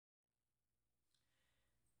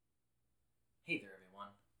Hey there,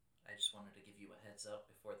 everyone. I just wanted to give you a heads up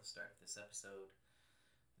before the start of this episode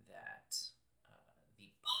that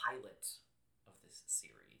the pilot of this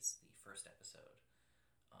series, the first episode,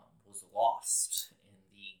 was lost in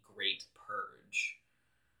the Great Purge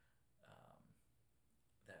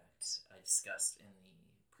that I discussed in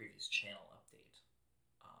the previous channel update.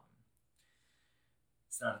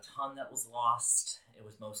 It's not a ton that was lost. It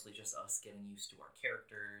was mostly just us getting used to our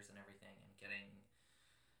characters and everything and getting,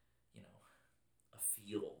 a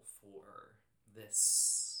feel for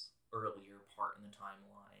this earlier part in the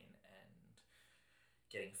timeline and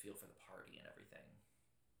getting a feel for the party and everything.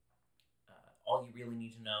 All you really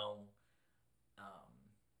need to know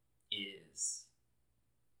is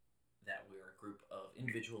that we're a group of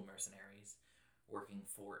individual mercenaries working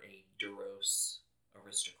for a Duros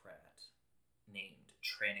aristocrat named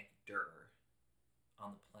Trannic Dur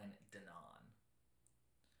on the planet Danan.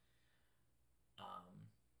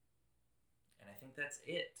 And I think that's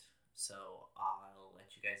it. So I'll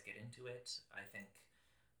let you guys get into it. I think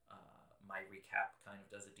my recap kind of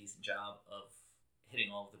does a decent job of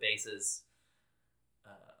hitting all of the bases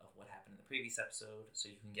of what happened in the previous episode, so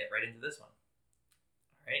you can get right into this one.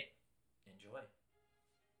 All right, enjoy.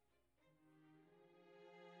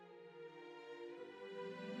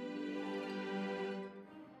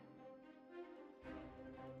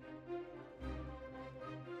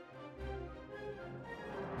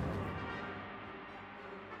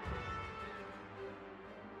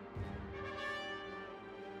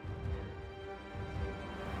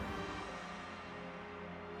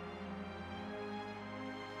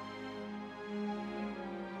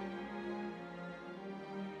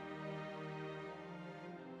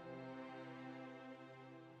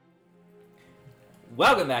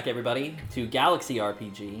 Welcome back, everybody, to Galaxy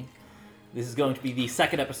RPG. This is going to be the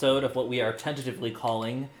second episode of what we are tentatively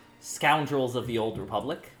calling Scoundrels of the Old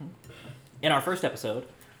Republic. In our first episode,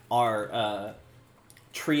 our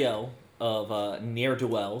trio of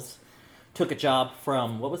ne'er-do-wells took a job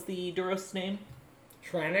from, what was the Duros' name?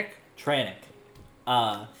 Trannic.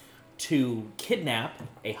 To kidnap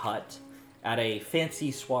a hut at a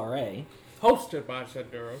fancy soiree. Hosted by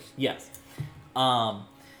said Duros. Yes.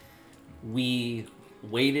 We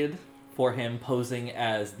waited for him posing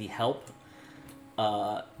as the help,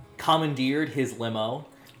 commandeered his limo,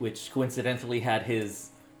 which coincidentally had his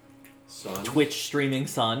Twitch streaming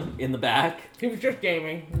son in the back. He was just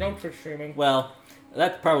gaming, no Twitch streaming. Well,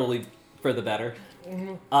 that's probably for the better.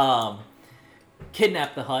 Mm-hmm.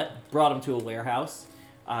 Kidnapped the hut, brought him to a warehouse,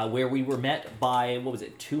 where we were met by, 2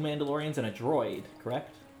 Mandalorians and a droid,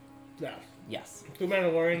 correct? Yes. 2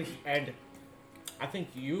 Mandalorians and I think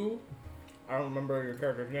I don't remember your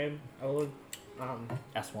character's name. S1,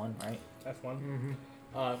 right? S1. Mm-hmm.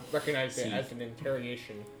 Recognized it as an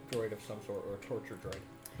interrogation droid of some sort, or a torture droid.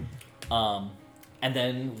 And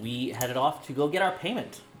then we headed off to go get our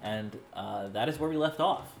payment, and that is where we left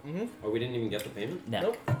off. Mm-hmm. Oh, we didn't even get the payment? No.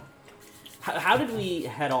 Nope. How did we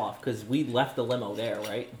head off? Because we left the limo there,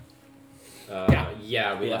 right?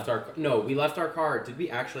 We left our car. Did we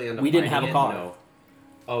actually end up We didn't have a car. No.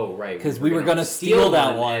 Oh, right. Because we were going to steal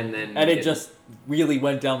that one, and it didn't. just really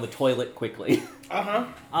went down the toilet quickly.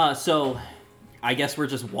 Uh-huh. So, I guess we're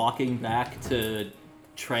just walking back to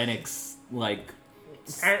Trannic's,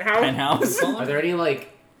 penthouse. Are there any,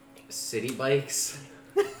 city bikes?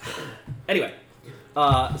 Anyway,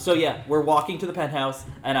 we're walking to the penthouse,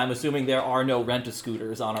 and I'm assuming there are no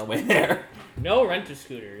rent-a-scooters on our way there. No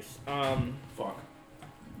rent-a-scooters. Fuck.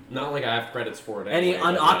 Not like I have credits for it. Any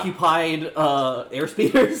unoccupied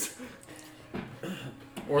airspeeders?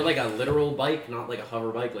 Or like a literal bike, not like a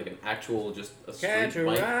hover bike, like an actual just a street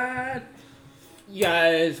bike. Ride. You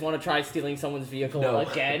guys want to try stealing someone's vehicle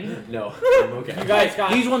again? No, I'm okay. You guys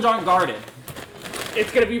got... These ones aren't guarded.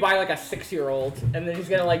 It's gonna be by a 6-year-old, and then he's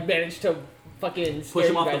gonna manage to fucking push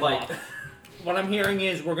him off the bike. What I'm hearing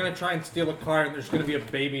is we're gonna try and steal a car, and there's gonna be a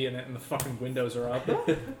baby in it, and the fucking windows are up.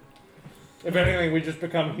 If anything, we just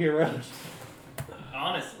become heroes.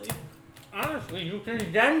 Honestly, you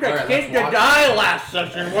condemned a kid to die last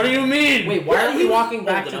session. What do you mean? Wait, why are we walking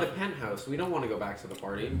back to the penthouse? We don't want to go back to the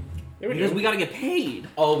party. Because we gotta get paid.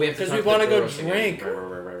 Oh, we have to. Because we want to go drink.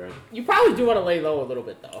 Right. You probably do want to lay low a little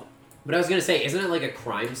bit, though. But I was gonna say, isn't it like a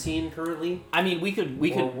crime scene currently? I mean, we could. We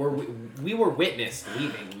were witnessed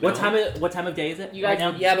leaving. What time of day is it? You guys,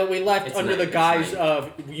 right now? Yeah, but we left It's under night, the guise night.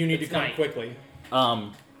 of you need to come night. quickly.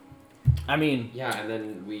 I mean... Yeah, and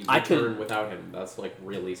then we I returned without him. That's,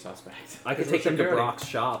 really suspect. I could take them to Brock's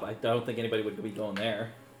shop. I don't think anybody would be going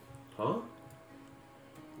there. Huh?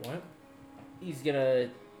 What? He's gonna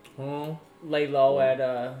lay low at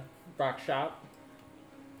Brock's shop.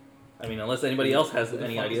 I mean, unless anybody else has Who the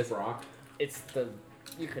any fuck is ideas. Brock? It's the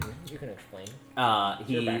you can explain.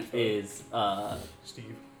 He Your backstory. is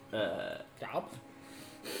Steve. Jobs.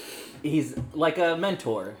 he's like a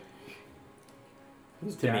mentor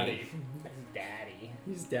Who's to daddy? me. Daddy.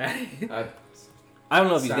 He's daddy. I don't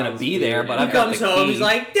know if he's gonna Sounds be there, weird. but He I've got comes the home, key. he's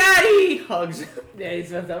like, Daddy! Hugs him. Yeah, he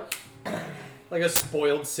says that. Like a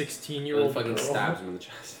spoiled And 16-year-old fucking girl. stabs him in the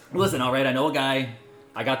chest. Listen, all right, I know a guy.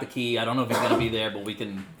 I got the key. I don't know if he's gonna be there, but we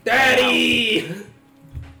can. Daddy!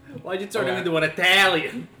 Why'd you turn him Okay. into an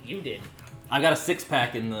Italian? You did. I got a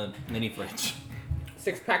 6-pack in the mini fridge.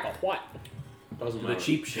 6-pack of what? Doesn't The matter.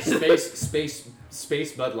 cheap shit.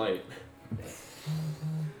 Space Bud Light.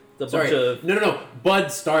 The Sorry, bunch of. no,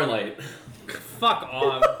 Bud Starlight. Fuck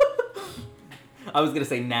off. I was gonna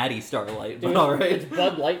say Natty Starlight, but Dude, all right. It's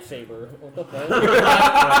Bud Lightsaber. What the fuck?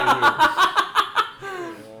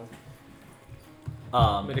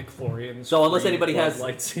 Midichlorians. So unless anybody Blood has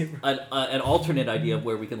lightsaber. an alternate idea of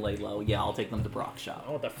where we can lay low, yeah, I'll take them to Brock's I shop.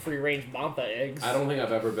 want the free range Bantha eggs. I don't think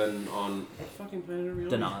I've ever been on. What fucking planet are we on?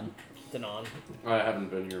 Danon. Danon. I haven't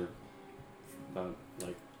been here that,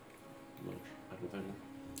 like, much. I don't think.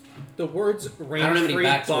 The words don't have any range-free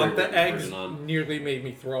backstory Bantha for eggs Danon. nearly made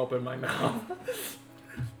me throw up in my mouth.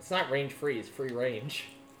 It's not range free. It's free range.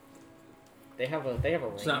 They have a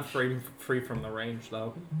range. It's not free from the range,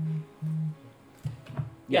 though.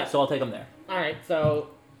 Yeah, Yeah. so I'll take them there. All right, so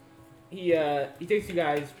he takes you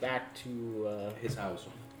guys back to His house.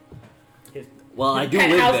 his Well, I do pet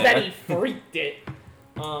live house there. that he freaked it.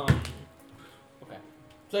 Okay.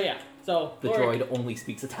 So yeah, so The Lorik- droid only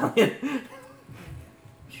speaks Italian.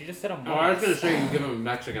 She just said a Oh, I was gonna say you give him a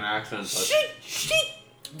Mexican accent,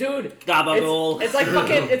 but dude. Gabagool. It's like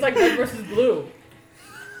fucking. It's like red versus blue.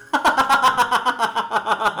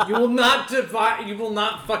 You will not You will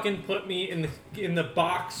not fucking put me in the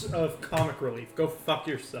box of comic relief. Go fuck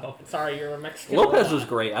yourself. Sorry, you're a Mexican. Lopez robot. was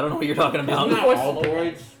great. I don't know what you're talking about. isn't that voice all Lopez.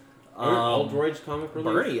 droids? Aren't all droids comic relief?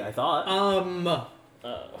 Bernie, I thought. Oh.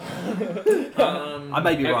 I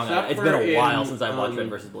might be wrong. Except It's been for a while in, since I've watched Red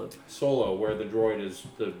vs. Blue. Solo, where the droid is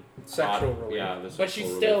the Sexual relief. Yeah, the But sexual she's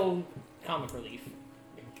relief. still comic relief.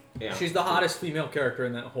 Yeah. She's the hottest female character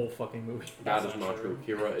in that whole fucking movie. That is not true.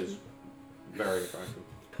 Kira is very attractive.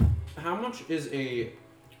 How much is a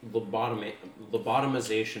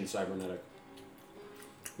lobotomization cybernetic?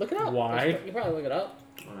 Look it up. Why? You probably look it up.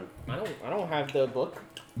 I don't have the book.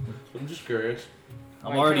 I'm just curious.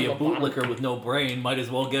 I'm Like, already a kind of a bootlicker with no brain. Might as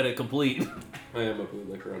well get it complete. I am a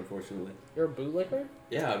bootlicker, unfortunately. You're a bootlicker?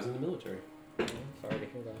 Yeah, I was in the military. Oh, sorry to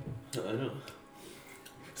hear that. I know.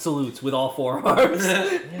 Salutes with all 4 arms.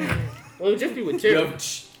 Well, it would just be with You two. have,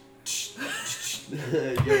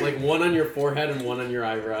 you have like one on your forehead and one on your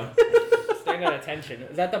eyebrow. Stand at attention.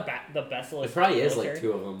 Is that the Bessilus? It probably is military? like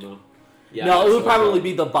 2 of them though. Yeah. No, it would so probably it's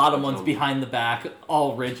be the bottom ones Tell me. behind the back,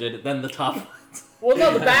 all rigid, then the top ones. Well,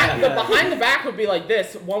 no, the behind the back would be like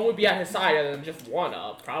this. One would be at his side, and then just one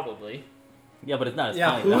up, probably. Yeah, but it's not as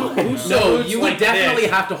Yeah, funny. though. who No, salutes you would like definitely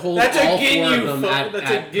this? have to hold That's all a 4 of Ginyu them pose.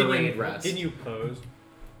 That's at a parade rest. Ginyu pose.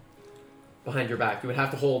 Behind your back. You would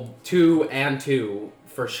have to hold 2 and 2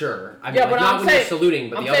 for sure. I mean, Yeah, like, but not I'm when saying- you're saluting,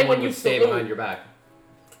 but I'm the other saying one when you would stay salute. behind your back.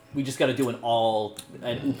 We just got to do an all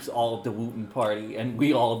the Wooten party, and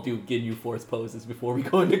we all do Ginyu Force poses before we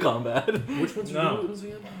go into combat. Which one's No. your Newtons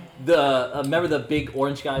again? The remember the big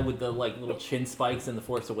orange guy with the like little chin spikes in the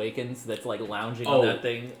Force Awakens that's like lounging Oh. on that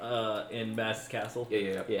thing in Mass Castle.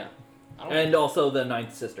 Yeah. Yeah, I don't and also the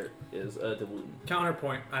Ninth Sister is the Wooten.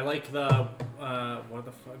 Counterpoint. I like the what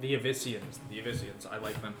the fuck? The Avicians. The Avicians. I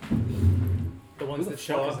like them. The ones Who the that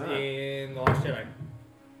show fuck is up that? in The Last Jedi.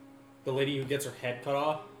 The lady who gets her head cut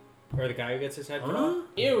off, or the guy who gets his head cut off.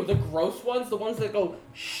 Ew, the gross ones, the ones that go.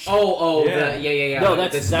 Shh. Oh, Yeah. yeah. No,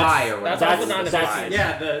 that's- the spy or that's whatever. also not that's- Avicians.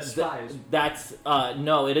 Yeah, the spies. That's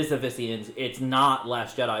no, it is the Vicians. It's not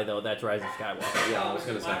Last Jedi though. That's Rise of Skywalker. Yeah, I was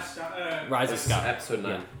gonna say. Rise of That's Skywalker. episode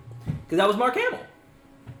 9. Because that was Mark Hamill,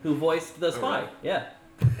 who voiced the spy. right. Yeah.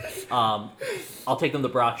 I'll take them to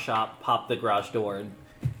Brock's shop, pop the garage door, and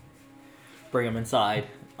bring them inside.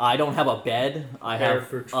 I don't have a bed. I Prepare have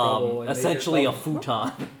for trouble and make essentially a yourself-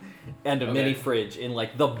 futon and a Okay. mini fridge in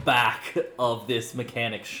like the back of this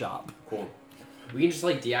mechanic's shop. Cool. We can just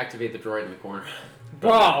like deactivate the droid in the corner.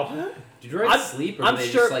 Bro, Do droids I'm- sleep or I'm do they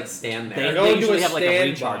sure just like stand They, there? go they into usually a have like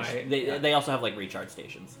a standby. recharge. Yeah. They also have like recharge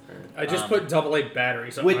stations, I just Um, put AA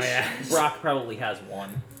batteries up which my ass. Brock probably has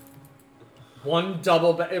one. One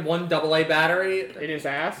AA battery. In his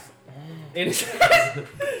ass. In his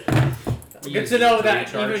Good Use to know it that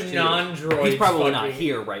recharge even too. non-droids. He's probably not fucking-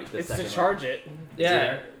 here right this It's second. to charge it.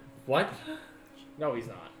 Yeah. What? No, he's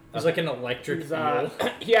not. It's like an electric He's, eel.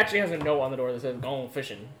 he actually has a note on the door that says "Going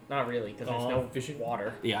fishing." Not really, because there's Gone no fishing?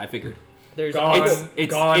 water. Yeah, I figured. There's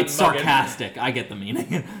It's Muggin. sarcastic. I get the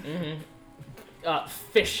meaning.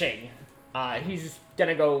 fishing. He's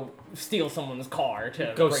gonna go steal someone's car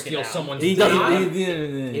to Go break steal it down. someone's. He doesn't.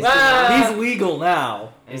 He's legal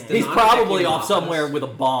now. Is He's Denard probably checking off in somewhere office? with a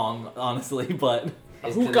bong, honestly. But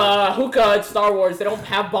Is Denard- Hookah in Star Wars. They don't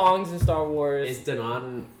have bongs in Star Wars. Is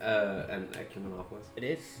Denon an ecumenopolis? It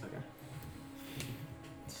is. Okay.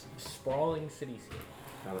 Sprawling city scene.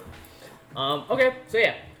 Got it. Okay, so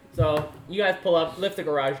yeah. So you guys pull up, lift the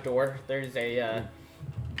garage door. There's a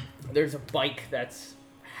bike that's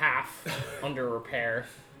half under repair.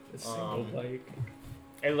 A single bike.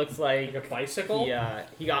 It looks like Like a bicycle?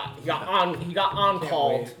 he got on Can't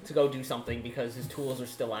called wait. to go do something because his tools are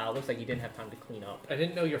still out. Looks like he didn't have time to clean up. I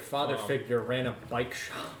didn't know your father figure ran a bike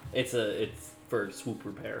shop. it's for swoop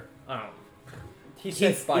repair. Oh. He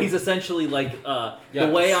said He's bike. essentially like Yeah, the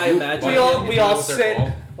way I swoop imagine. bike. we all What they're sit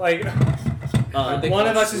called? like Aren't they one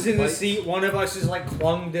of called us is swoop in the bikes? seat, one of us is like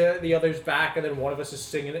clung to the other's back, and then one of us is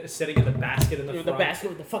sitting in the basket in the With front. the basket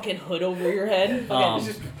with the fucking hood over your head. Um,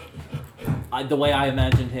 the way I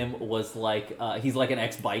imagined him was like he's like an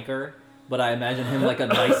ex-biker, but I imagine him like a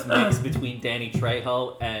nice mix between Danny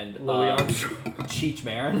Trejo and Louis Armstrong. Cheech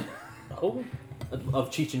Marin Oh, of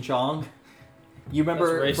Cheech and Chong. You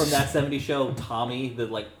remember That's from racist. that '70s show Tommy, the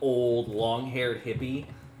like old long-haired hippie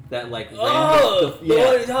that like ran oh, the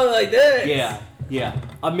yeah, you talking like this? yeah,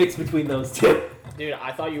 a mix between those two. Dude,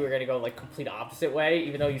 I thought you were gonna go like complete opposite way,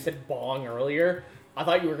 even though you said bong earlier. I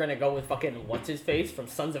thought you were gonna go with fucking what's his face from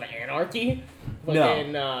Sons of Anarchy,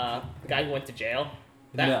 fucking the guy who went to jail.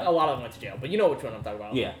 No. A lot of them went to jail, but you know which one I'm talking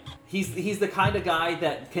about. Yeah, he's the kind of guy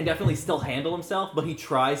that can definitely still handle himself, but he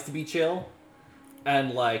tries to be chill,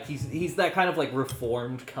 and like he's that kind of like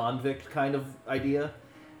reformed convict kind of idea,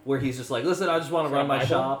 where he's just like, listen, I just want to run my Bible?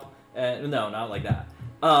 shop, and no, not like that.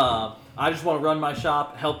 I just want to run my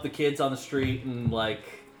shop, help the kids on the street, and like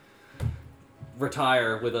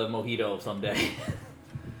retire with a mojito someday.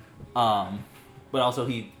 But also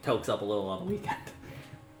he tokes up a little on the weekend.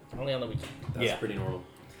 Only on the weekend. That's Yeah. pretty normal.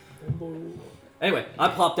 Anyway, I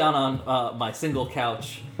plop down on my single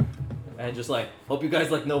couch and just like, hope you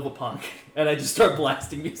guys like Nova Punk, and I just start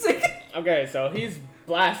blasting music. Okay, so he's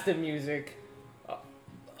blasting music.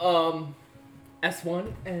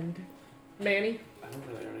 S1 and Manny. I don't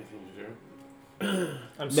really have anything to do.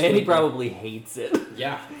 I'm Manny sleeping. probably hates it.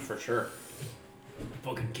 Yeah, for sure.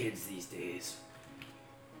 Fucking kids these days.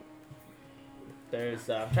 There's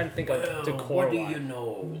I'm trying to think of decor. What do you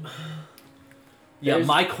know? Yeah, There's-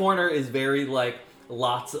 my corner is very like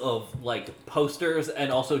lots of like posters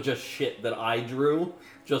and also just shit that I drew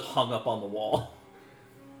just hung up on the wall.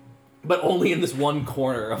 But only in this one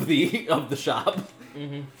corner of the shop.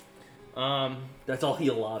 That's all he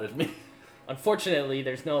allotted me. Unfortunately,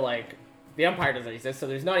 there's no like the Empire doesn't exist, so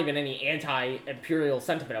there's not even any anti-imperial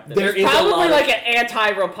sentiment up there. There There's is a probably lot of- like an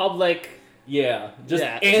anti-republic. Yeah, just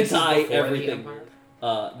Yeah. anti Before the everything.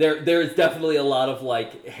 Empire? There is definitely a lot of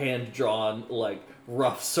like hand drawn like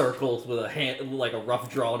rough circles with a hand like a rough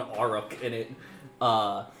drawn Aruk in it,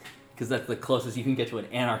 because that's the closest you can get to an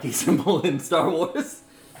anarchy symbol in Star Wars.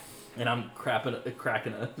 And I'm cracking a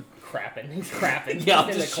Crapping. He's crapping. yeah, I'm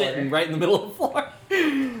He's in just the corner. shitting right in the middle of the floor.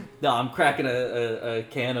 No, I'm cracking a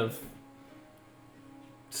can of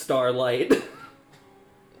Starlight.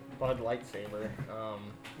 Bud lightsaber.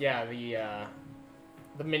 Yeah,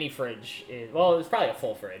 the mini fridge is it's probably a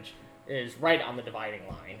full fridge. Is right on the dividing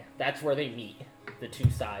line. That's where they meet. The two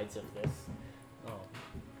sides of this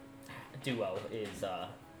duo is the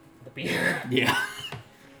beer. Yeah.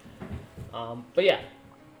 But yeah,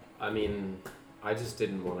 I mean, I just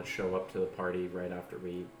didn't want to show up to the party right after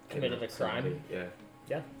we Committed kidnapped the crime? somebody.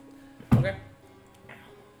 Yeah. okay.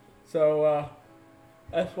 So,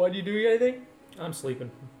 S1, you doing anything? I'm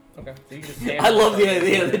sleeping. Okay, so you just stand. I love the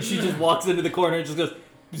idea that she just walks into the corner and just goes.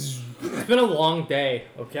 It's been a long day,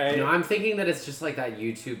 okay? No, I'm thinking that it's just like that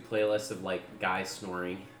YouTube playlist of like guys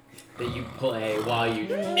snoring that you play while you.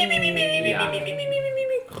 Yeah.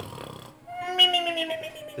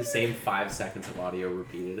 The same 5 seconds of audio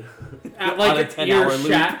repeated. At On a like 10-hour ear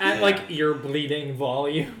loop. at like ear bleeding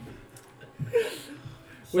volume.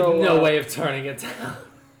 So, With no way of turning it down.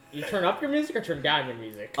 You turn up your music or turn down your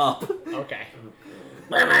music? Up. Okay.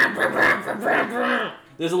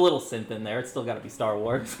 There's a little synth in there. It's still got to be Star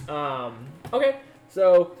Wars. Okay,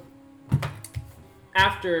 so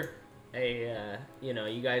after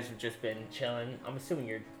you guys have just been chilling. I'm assuming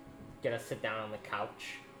you're gonna sit down on the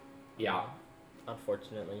couch. Yeah.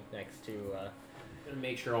 Unfortunately, next to. Gonna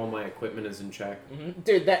make sure all my equipment is in check.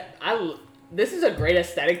 Dude, this is a great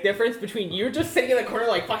aesthetic difference between you just sitting in the corner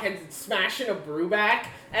like fucking smashing a brew back,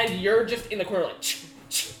 and you're just in the corner like.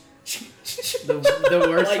 The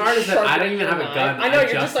worst Like part is that I don't sharpening even have a your gun. knife. I know, I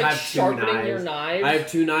you're just like have 2 sharpening your knives. knives. I have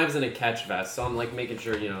 2 knives and a catch vest, so I'm like making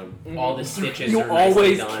sure all the stitches You are nicely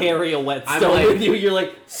always done. carry a I'm whetstone like- with you. You're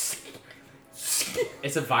like,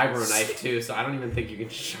 It's a vibro knife too, so I don't even think you can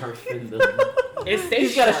sharpen them. It stays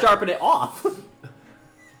he's got to sharp. sharpen it off.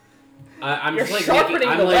 You're just like sharpening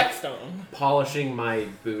I'm the like whetstone. polishing my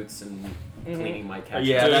boots and cleaning my catch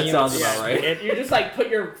Yeah, vest. that sounds about right. And you just like put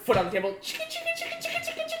your foot on the table.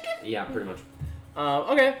 Yeah, pretty much.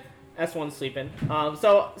 Okay. S1's sleeping.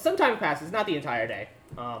 So some time passes, not the entire day.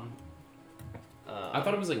 I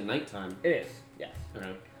thought it was like nighttime. It is, yes.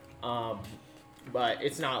 Okay. But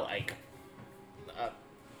it's not like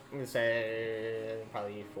I'm gonna say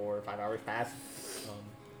probably 4 or 5 hours pass.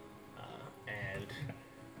 And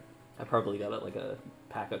I probably got like a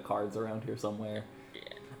pack of cards around here somewhere. yeah.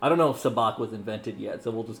 I don't know if Sabak was invented yet,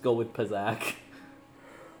 so we'll just go with Pazak.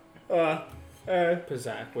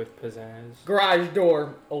 Pizzazz with pizzazz. Garage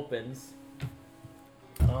door opens.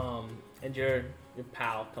 And your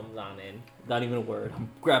pal comes on in. Not even a word. I'm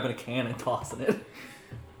grabbing a can and tossing it.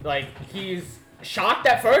 Like, he's shocked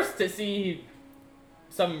at first to see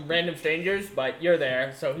some random strangers, but you're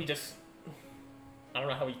there, so he just... I don't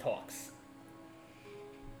know how he talks.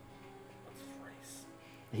 What's his race?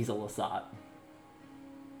 He's a Lasat.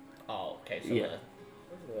 Oh, okay, so Yeah.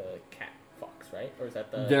 the cat fox, right? Or is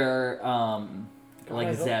that the... They're like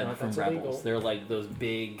I hope Zeb not, from that's Rebels. illegal. They're like those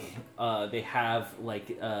big. They have like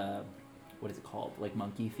what is it called? Like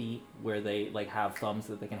monkey feet, where they like have thumbs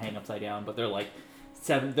that they can hang upside down. But they're like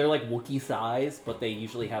They're like Wookiee size, but they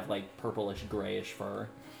usually have like purplish grayish fur.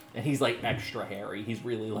 And he's like extra hairy. He's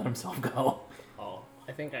really let himself go. Oh,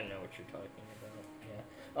 I think I know what you're talking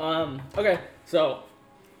about. Yeah. Okay, so...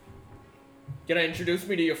 Gonna introduce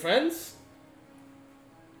me to your friends?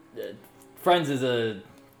 Friends is a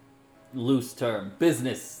loose term.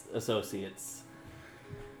 Business associates.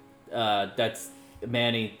 That's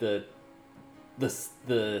Manny, the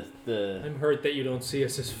I'm hurt that you don't see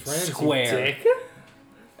us as friends. Square. You dick.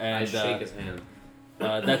 and I shake his hand.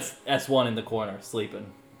 that's S1 in the corner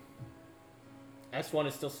sleeping. S1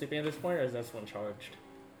 is still sleeping at this point, or is S1 charged?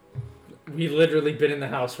 We literally been in the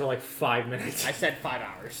house for like 5 minutes. I said 5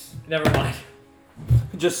 hours. Never mind.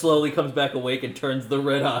 Just slowly comes back awake and turns the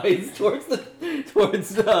red eyes towards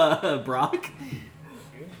Brock.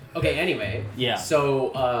 Okay, anyway. Yeah.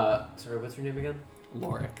 So, sorry, what's your name again?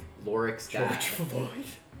 Lorik's dad.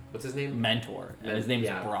 What's his name? Mentor. And his name's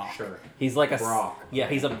yeah, Brock. Sure. He's like Brock. Yeah,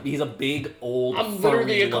 he's a big old. I'm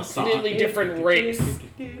literally a furry Lasat. completely different race.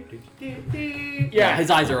 Yeah, Yeah,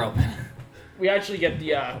 his eyes are open. we actually get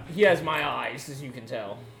the, he has my eyes, as you can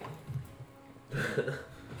tell.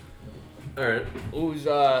 Alright. Who's,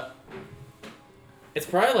 It's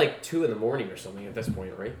probably like 2 in the morning or something at this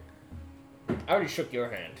point, right? I already shook your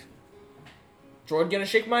hand. Droid gonna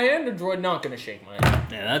shake my hand, or Droid not gonna shake my hand?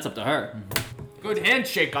 Yeah, that's up to her. Good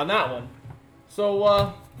handshake on that one.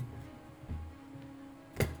 So,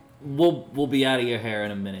 We'll be out of your hair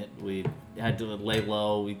in a minute. We had to lay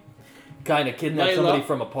low. We kind of kidnapped Lay somebody low?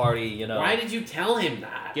 from a party, you know. Why did you tell him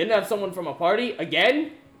that? getting have someone from a party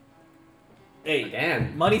again? Hey,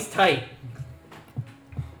 Again. money's tight.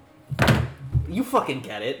 You fucking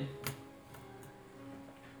get it.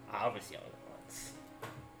 I was yelling once.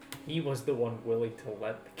 He was the one willing to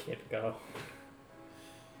let the kid go.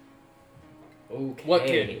 Okay. What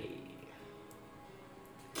kid?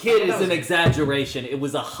 Kid is an exaggeration. It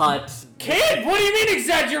was a hut. Kid? What do you mean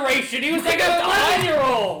exaggeration? He was like a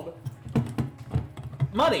 11-year-old!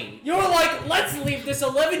 Money. You were like, let's leave this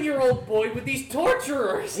 11-year-old boy with these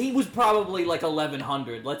torturers! He was probably like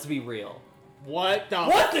 1100. Let's be real. What the?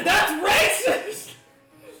 What? That's racist!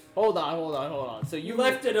 Hold on. So You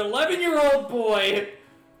left an 11-year-old boy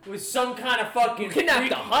with some kind of fucking kidnapped freak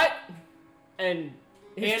the hut and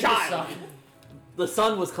his and child. his son. The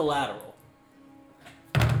son was collateral.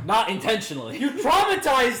 Not intentionally. You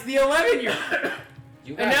traumatized the 11-year-old.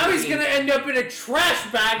 You And guys now are he's being- gonna end up in a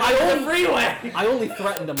trash bag I on the only- freeway. I only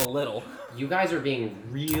threatened him a little. You guys are being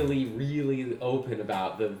really, really open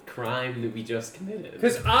about the crime that we just committed.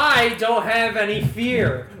 Because I don't have any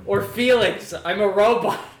fear or feelings. I'm a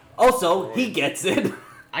robot. Also, he gets it.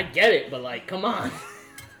 I get it, but like, come on.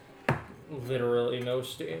 Literally no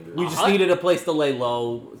standard. We just needed a place to lay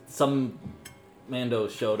low. Some Mandos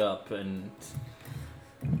showed up, and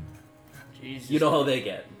Jesus. you know how they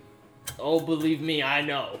get. Oh, believe me, I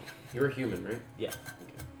know. You're a human, right? Yeah.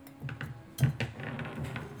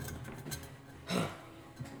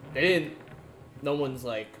 They didn't. No one's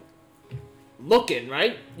like looking,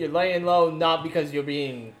 right? You're laying low not because you're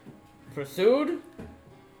being pursued.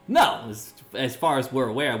 No, as far as we're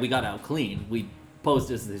aware, we got out clean. We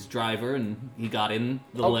posed as his driver, and he got in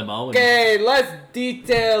the limo. Okay, less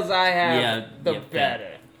details I have, Yeah, the yeah, better.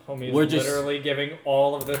 Homie We're is just- literally giving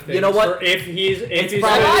all of the things. You know what? For if he's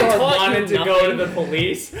probably- wanted to Nothing. go to the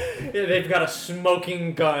police, they've got a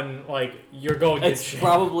smoking gun. Like you're going. It's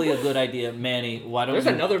probably a good idea, Manny. Why don't There's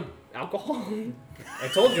you? another alcohol. I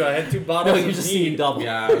told you I had 2 No, bottles. you of just mead. see double.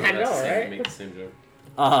 Yeah, I that's know, the same, right? make the same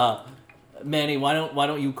joke. Manny, why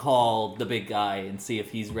don't you call the big guy and see if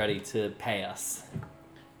he's ready to pay us?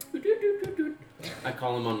 I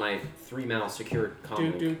call him on my 3-mile secured Do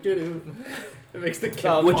comm. do do do. It makes the Which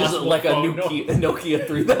is possible like a phone Nokia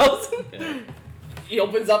 3000. Yeah. He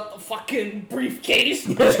opens up the fucking briefcase.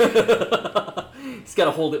 He's got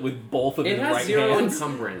to hold it with both of It his has right 0 hands.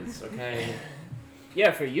 encumbrance, okay?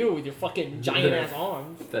 Yeah, for you with your fucking giant ass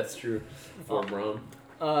arms. That's true. For Braun.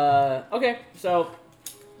 Okay, so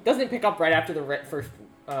doesn't pick up right after the first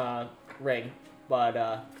ring,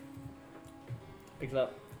 but picks it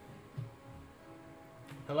up.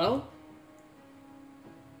 Hello?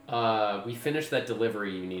 We finished that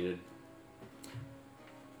delivery you needed.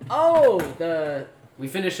 Oh, We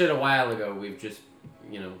finished it a while ago. We've just,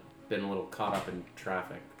 been a little caught up in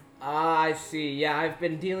traffic. I see. Yeah, I've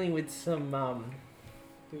been dealing with some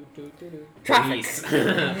Do, do, do, do. traffic.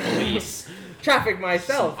 Police. Traffic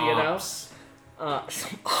myself, Some you know. ops.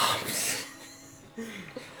 Some ops.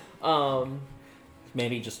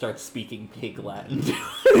 Manny just starts speaking pig Latin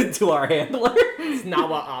to our handler. It's not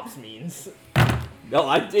what ops means. No,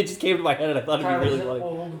 it just came to my head and I thought it'd be really funny.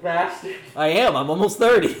 Old bastard. I am. I'm almost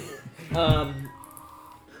 30.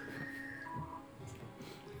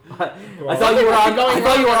 I thought you were on. I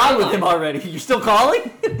thought you were on with him already. You're still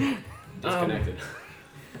calling? Disconnected.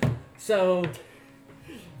 So,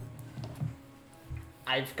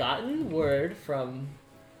 I've gotten word from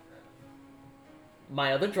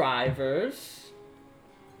my other drivers,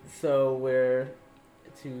 so we're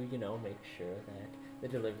to, make sure that the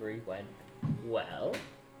delivery went well,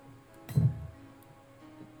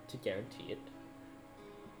 to guarantee it.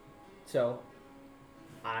 So,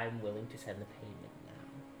 I'm willing to send the payment now.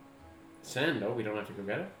 Send? Oh, we don't have to go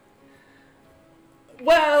get it?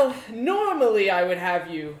 Well, normally I would have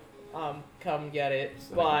you come get it,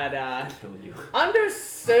 So but Kill you. under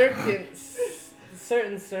certain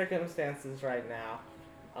circumstances right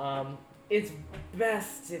now, it's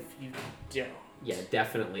best if you don't. Yeah,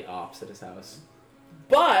 definitely ops at his house.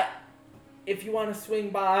 But if you want to swing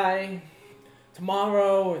by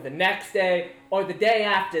tomorrow or the next day or the day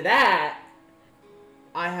after that,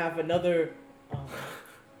 I have another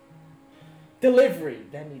delivery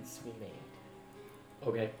that needs to be made.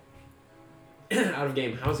 Okay. Out of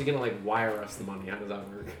game. How's he gonna wire us the money? How does that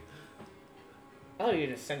work? Oh, you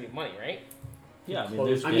just send you money, right? Yeah, I mean,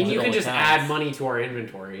 there's I mean, you digital can just accounts. add money to our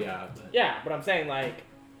inventory, yeah. But... Yeah, but I'm saying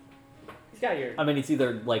he's got your. I mean, it's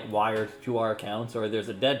either wired to our accounts or there's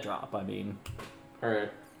a dead drop. I mean,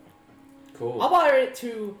 Alright. Cool. I'll wire it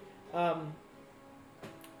to,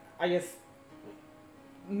 I guess,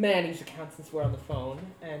 Manny's account since we're on the phone,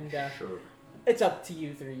 and Sure. it's up to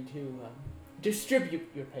you three to distribute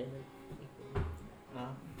your payment.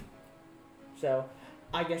 So,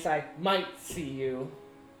 I guess I might see you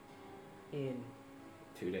in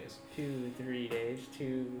 2 days. 3 days.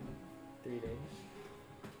 2-3 days.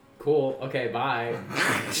 Cool. Okay, bye.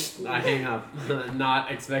 I hang up.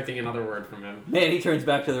 Not expecting another word from him. Manny turns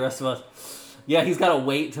back to the rest of us. Yeah, he's got to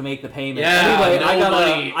wait to make the payment. Yeah, Anyway, no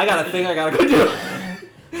money. I got a thing I gotta go do.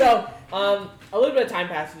 So, a little bit of time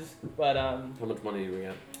passes, but How much money do we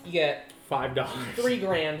get? you get $5.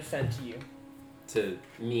 $3,000 sent to you. To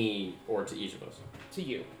me or to each of us? To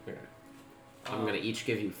you. Okay. I'm gonna each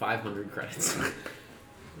give you 500 credits.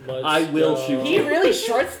 Let's I will go. shoot He really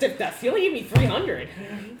short-sticked us. He only gave me 300.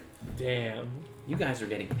 Damn. You guys are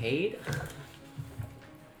getting paid?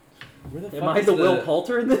 Where the Am I the Will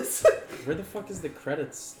Poulter in this? Where the fuck is the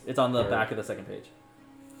credits? It's on the Or- back of the second page.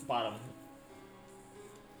 Bottom.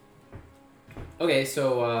 Okay,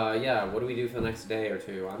 so yeah, what do we do for the next day or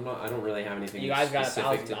two? I don't really have anything. You guys got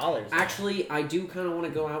specific to- $1,000. Actually, I do kind of want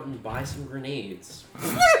to go out and buy some grenades.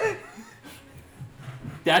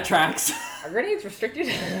 That tracks. Are grenades restricted?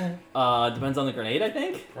 Depends on the grenade, I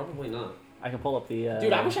think. Probably not. I can pull up the.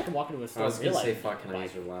 Dude, I wish I could walk into a I store was and gonna say, realize. fuck, can I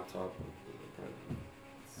use your laptop?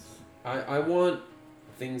 I want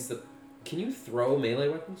things that. Can you throw melee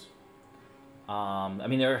weapons? I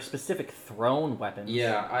mean, there are specific thrown weapons.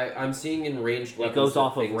 Yeah, I'm seeing in ranged weapons. It goes that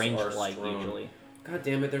off of things ranged are light strong. usually. God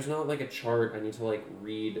damn it! There's not a chart. I need to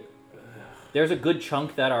read. There's a good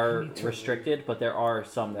chunk that are Me too. restricted, but there are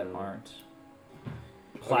some that aren't.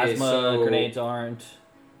 Okay, Plasma so- grenades aren't.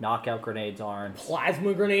 Knockout grenades aren't.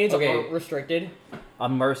 Plasma grenades Okay. aren't restricted. A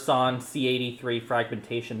Merson C-83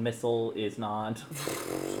 fragmentation missile is not.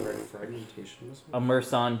 Sorry, fragmentation missile? A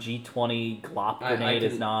Merson G-20 glop I grenade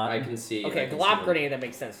can- is not. I can see. Okay, I can glop see grenade, that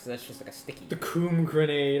makes sense, because that's just like a sticky. The Coom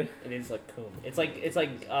grenade. It is like coom. It's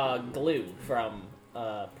like glue from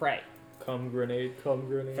Prey. Cum grenade, cum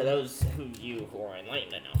grenade. For those you who are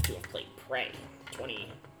enlightened enough to have played Prey, 20.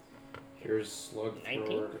 Here's slug 19?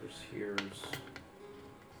 throwers. Here's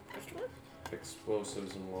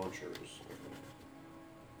explosives and launchers.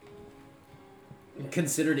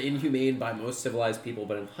 Considered inhumane by most civilized people,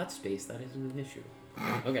 but in hut space, that isn't an issue.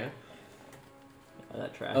 Okay. Yeah,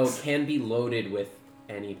 that tracks. Oh, can be loaded with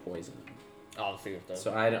any poison. Oh, so you have to.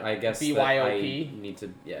 So I guess that BYOP? I need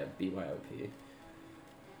to, yeah, BYOP.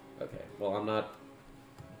 Okay, well, I'm not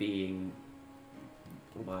being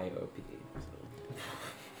myopy, so.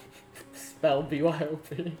 Spell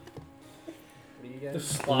BYOP. What do you get? The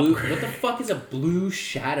slop Blue, grenade. what the fuck is a blue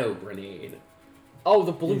shadow grenade? Oh,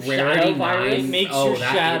 the blue Rarity shadow virus? 9. makes Oh, your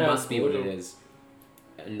that shadow it must be what blue. it is.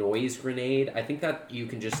 A noise grenade. I think that you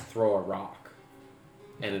can just throw a rock,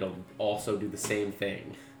 and it'll also do the same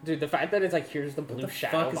thing. Dude, the fact that it's like, here's the What blue the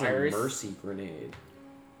shadow fuck is virus. a mercy grenade?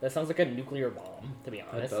 That sounds like a nuclear bomb, to be That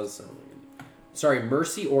honest. does sound like it. Sorry,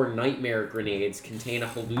 mercy or nightmare grenades contain a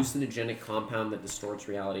hallucinogenic compound that distorts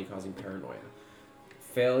reality, causing paranoia.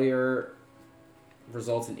 Failure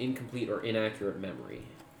results in incomplete or inaccurate memory.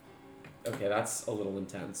 Okay, that's a little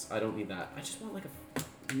intense. I don't need that. I just want like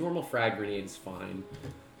a normal frag grenade is fine.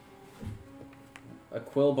 A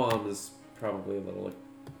quill bomb is probably a little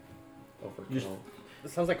overkill. Just- It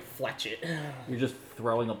sounds like Fletch It. You're just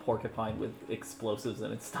throwing a porcupine with explosives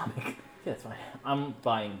in its stomach. Yeah, it's fine. I'm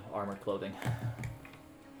buying armored clothing.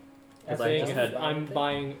 I 'Cause I think just had- I'm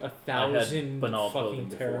buying 1,000 banal fucking clothing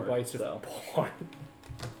before, terabytes so. of porn.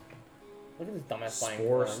 Look at this dumbass buying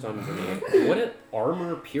Spore porn. stun grenade. What an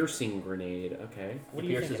armor piercing grenade. Okay. What do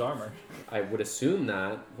you Pierces think? armor. I would assume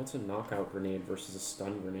that. What's a knockout grenade versus a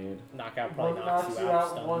stun grenade? Knockout probably One knocks you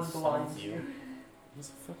out, one stuns blinds you. you. What's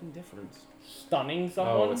the fucking difference? Stunning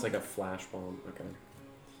someone? Oh, it's like a flash bomb. Okay.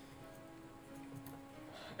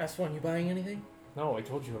 S1, you buying anything? No, I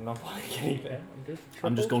told you I'm not buying anything.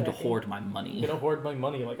 I'm just going to triple-checking. hoard my I'm money. gonna hoard my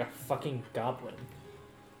money like a fucking goblin.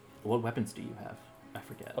 What weapons do you have? I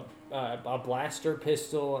forget. A blaster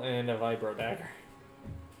pistol and a vibro dagger.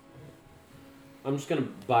 I'm just gonna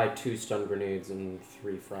buy 2 stun grenades and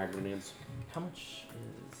 3 frag grenades. How much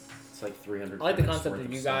is... It's like 300. I like the points concept worth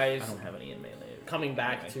of you stuff. guys I don't have any in melee. coming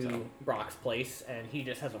back anyway, to so. Brock's place, and he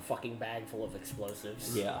just has a fucking bag full of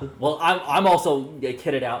explosives. Yeah. Well, I'm also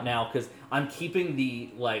kitted out now because I'm keeping the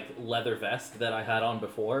like leather vest that I had on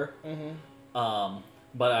before. Mm-hmm.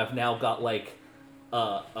 But I've now got like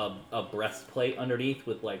a breastplate underneath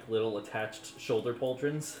with like little attached shoulder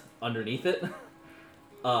pauldrons underneath it.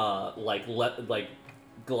 Like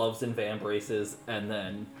gloves and van braces, and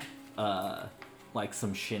then like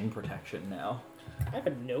some shin protection now. I have a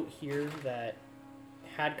note here that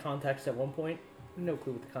had context at one point. No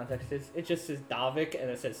clue what the context is. It just says Davik,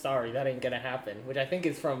 and it says, sorry, that ain't gonna happen, which I think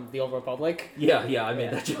is from the Old Republic. Yeah, I made Yeah.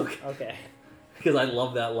 that joke Okay. because I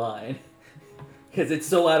love that line. Because it's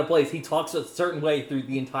so out of place. He talks a certain way through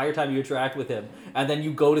the entire time you interact with him, and then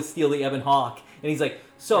you go to steal the Ebon Hawk, and he's like,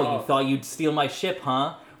 "So Oh. you thought you'd steal my ship,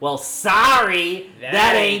 huh? Well, sorry,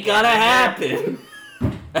 that ain't gonna happen."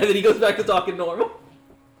 And then he goes back to talking normal.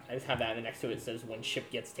 I just have that, and next to it says, when ship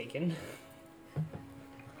gets taken.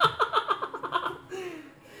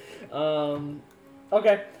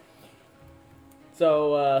 Okay.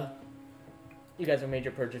 So, you guys have made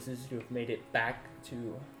your purchases. You have made it back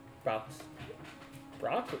to Brock's.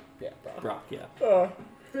 Brock? Yeah, Brock. Brock, yeah.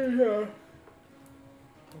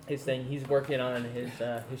 His thing. He's working on his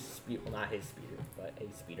speed. Well, not his speeder, but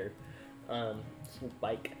a speeder. Swoop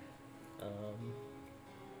bike.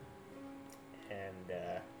 And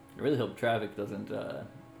I really hope traffic doesn't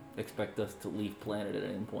expect us to leave planet at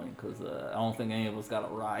any point, because I don't think any of us got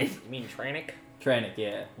a ride. you mean Tranic? Tranic,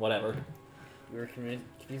 yeah, whatever. We were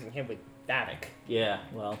confusing him with Davik. Yeah,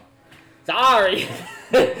 well, Sorry.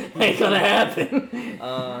 ain't gonna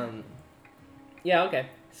happen. Yeah. Okay.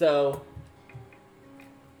 So,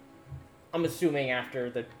 I'm assuming after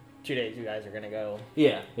the 2 days, you guys are gonna go.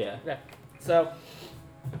 Yeah. Okay. So,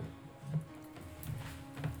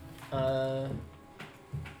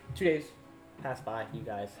 2 days pass by. You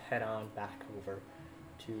guys head on back over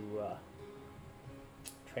to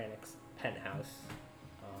Tranic's penthouse.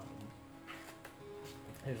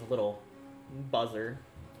 There's a little buzzer.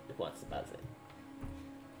 What's the buzzer?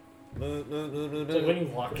 It's like when you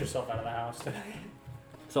locked yourself out of the house today.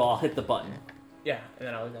 So I'll hit the button. Yeah, and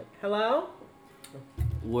then I was like, "Hello."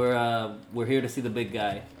 We're here to see the big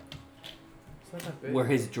guy. It's not that big. We're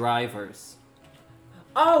his drivers.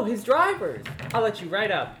 Oh, his drivers! I'll let you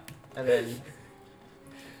right up. And then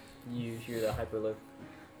you hear the hyperloop.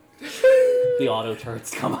 The auto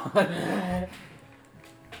turrets come on.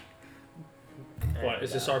 What,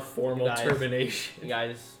 is this our formal you guys- termination? You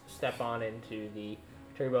guys step on into the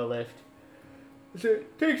turbo lift.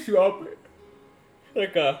 It takes you up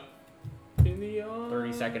like a In the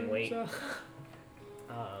 30-second wait. arms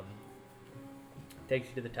takes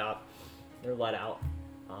you to the top. They're let out,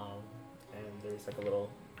 and there's like a little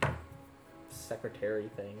secretary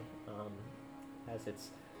thing. As it's,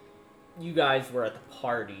 you guys were at the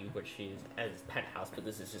party, which is at his penthouse, but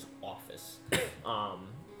this is his office.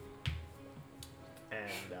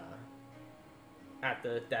 And at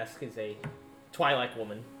the desk is a Twilight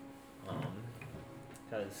woman,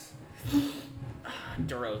 because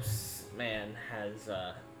Duros man has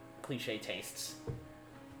cliche tastes.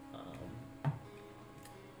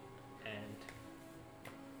 And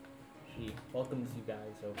she welcomes you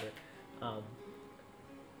guys over.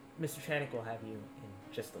 Mr. Chanik will have you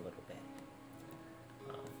in just a little bit.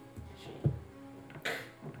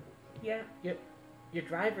 Yeah, your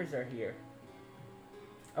drivers are here.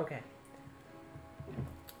 Okay.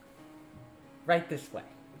 Right this way.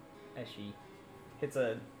 As she hits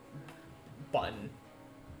a button,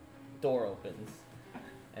 door opens,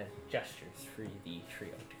 and gestures for the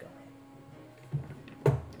trio to go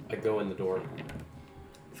in. I go in the door.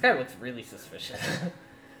 This guy looks really suspicious.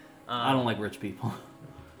 I don't like rich people.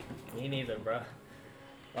 Me neither, bro.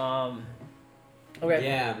 Okay.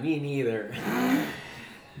 Yeah, me neither.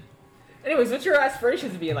 Anyways, what's your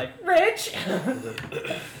aspirations of being like rich?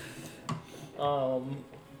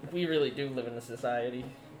 We really do live in a society.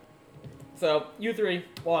 So you three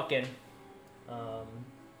walk in,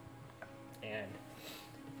 and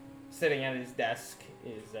sitting at his desk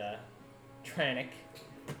is Tranik.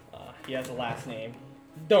 He has a last name,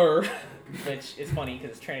 Dur, which is funny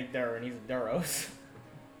because it's Tranik Dur and he's a Duros.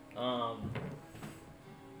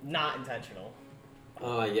 Not intentional.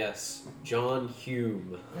 Yes. John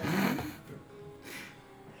Hume.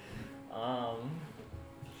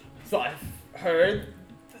 So I've heard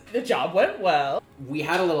the job went well. We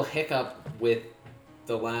had a little hiccup with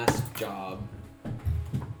the last job,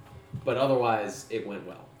 but otherwise it went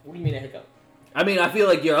well. What do you mean a hiccup? I mean, I feel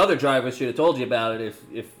like your other drivers should have told you about it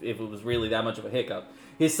if it was really that much of a hiccup.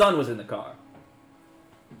 His son was in the car.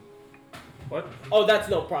 What? Oh, that's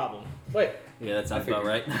no problem. Wait, Yeah, that sounds about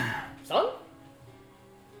right. son?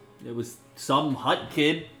 It was some hut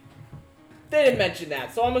kid. They didn't mention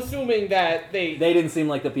that, so I'm assuming that they... They didn't seem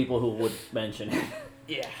like the people who would mention it.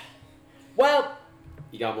 Yeah. Well,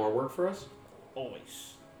 You got more work for us?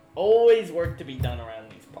 always. Always work to be done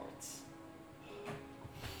around these parts.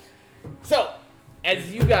 So,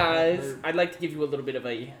 as you guys, I'd like to give you a little bit of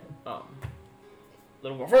a,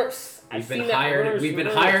 little reverse. We've been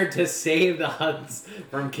hired to save the Huts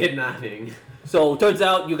from kidnapping. So, turns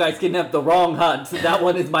out you guys kidnapped the wrong hut. That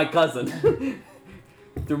one is my cousin.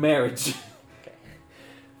 Through marriage.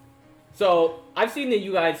 So, I've seen that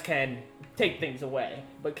you guys can take things away,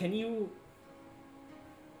 but can you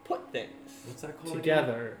put things What's that called?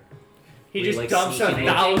 Together. He We, just like, dumps a sneak in.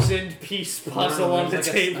 1,000-piece puzzle on the there's,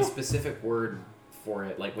 like, table. a specific word for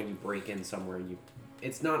it, like when you break in somewhere and you...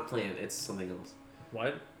 It's not plant, it's something else.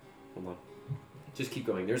 What? Hold on. Just keep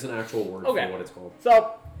going. There's an actual word Okay. for what it's called.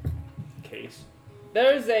 So, Case.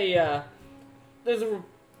 there's a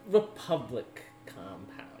Republic compound.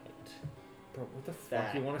 Bro, what the fuck?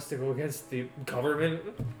 That. You want us to go against the government?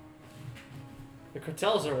 The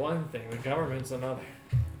cartels are one thing, the government's another.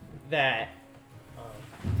 That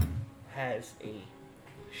has a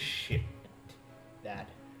shipment that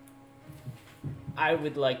I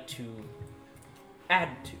would like to add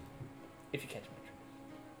to, if you catch my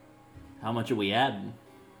drift. How much are we adding?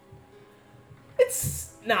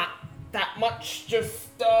 It's not that much, just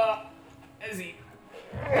as he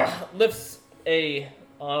lifts a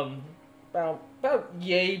about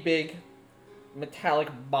yay big metallic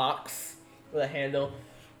box with a handle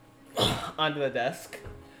onto the desk.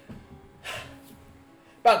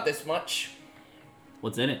 About this much.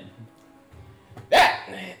 What's in it? That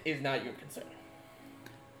is not your concern.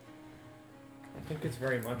 I think it's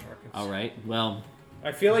very much our concern. Alright, well,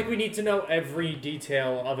 I feel like we need to know every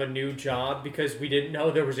detail of a new job because we didn't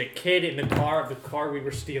know there was a kid in the car of the car we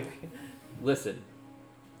were stealing. listen.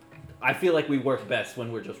 I feel like we work best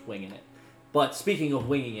when we're just winging it. But speaking of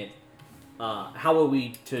winging it, how are we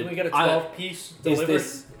to... Can we get a 12-piece Is delivered?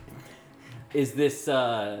 this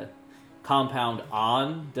compound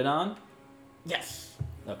on Danan? Yes.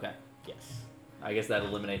 Okay. Yes. I guess that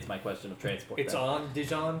eliminates my question of transport. It's then. on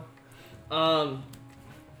Dijon.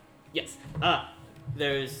 Yes.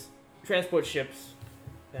 There's transport ships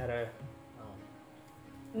that are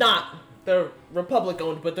they're Republic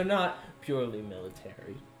owned, but they're not purely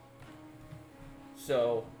military.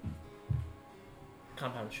 So,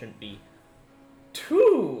 compound shouldn't be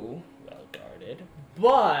too well guarded,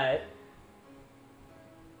 but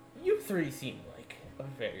you three seem like a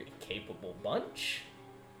very capable bunch.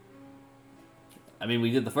 I mean,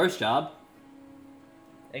 we did the first job.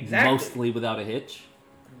 Exactly. Mostly without a hitch.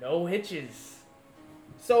 No hitches.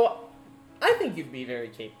 So, I think you'd be very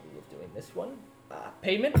capable of doing this one.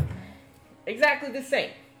 Payment? Exactly the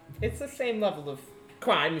same. It's the same level of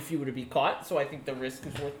crime if you were to be caught, so I think the risk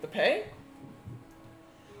is worth the pay.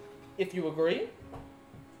 If you agree.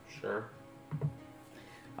 Sure.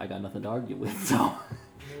 I got nothing to argue with, so.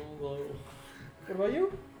 What about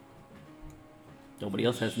you? Nobody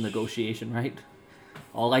else has a negotiation, right?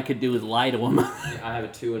 All I could do is lie to him. I have a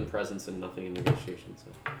 2 in presence and nothing in negotiation,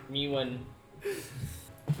 so. Me and...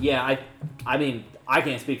 Yeah, I mean, I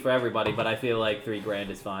can't speak for everybody, but I feel like $3,000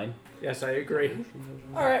 is fine. Yes, I agree.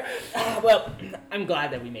 Alright. Well, I'm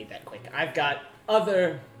glad that we made that quick. I've got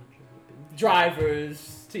other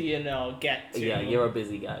drivers to, get to. Yeah, you're a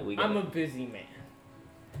busy guy. I'm a busy man.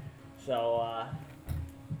 So,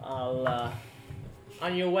 I'll,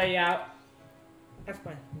 on your way out, ask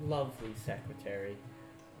my lovely secretary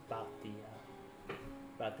about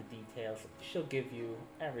the details. She'll give you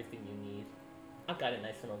everything you need. I've got it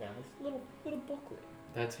nice and organized. Little booklet.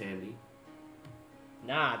 That's handy.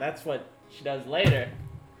 Nah, that's what she does later.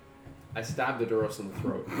 I stabbed the Duros in the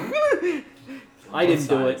throat. I didn't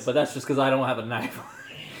do it, Sides. but that's just because I don't have a knife.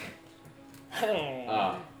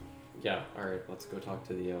 Yeah, alright, let's go talk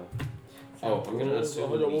to the, Oh, I'm gonna assume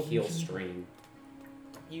we heal strain.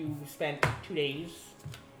 You spent 2 days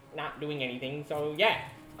not doing anything, so yeah.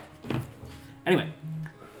 Anyway,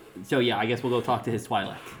 so yeah, I guess we'll go talk to his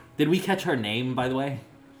Twi'lek. Did we catch her name, by the way?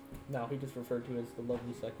 No, he just referred to as the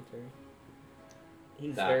lovely secretary.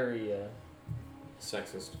 He's That- very,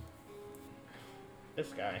 Sexist.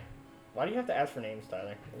 this guy. Why do you have to ask for names,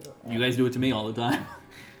 Tyler? You guys do it to me all the time.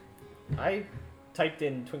 I typed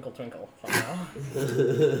in Twinkle Twinkle somehow.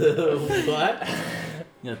 What?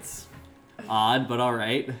 That's odd, but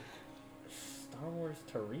alright. Star Wars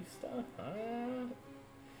Teresa?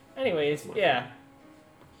 Anyways, yeah.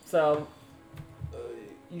 So,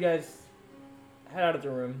 you guys head out of the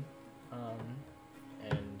room,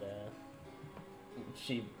 and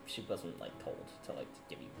she wasn't told to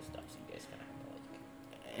give you the stuff, so you guys kind of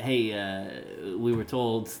have to Hey, we were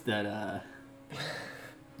told that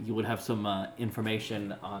you would have some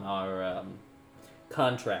information on our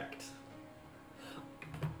contract.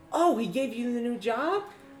 Oh, he gave you the new job?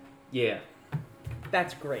 Yeah.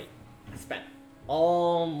 That's great. I spent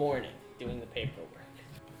all morning doing the paperwork.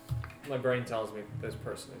 My brain tells me this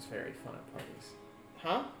person is very fun at parties.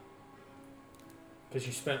 Huh? Because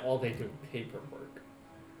you spent all day doing paperwork.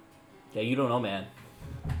 Yeah, you don't know, man.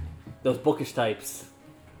 Those bookish types.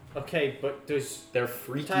 Okay, but there's... They're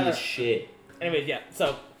freaky Tyler. as shit. Anyways, yeah,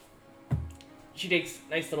 so she takes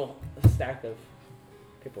a nice little stack of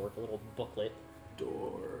paperwork, a little booklet,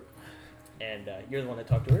 Dork. and you're the one that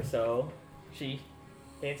talked to her, so she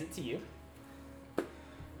hands it to you.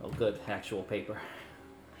 Oh, good. Actual paper.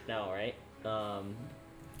 No, right?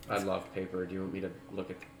 I love paper. Do you want me to look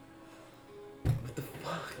at... What the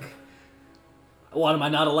fuck? What, am I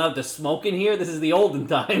not allowed to smoke in here? This is the olden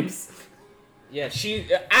times. Yeah, she,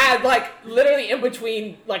 literally in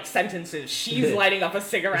between, sentences, she's lighting up a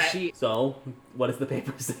cigarette. So, what does the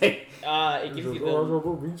paper say? It gives you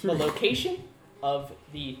the location of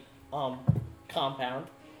the compound.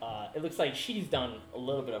 It looks like she's done a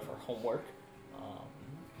little bit of her homework,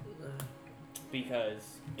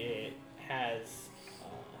 because it has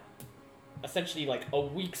essentially a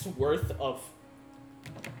week's worth of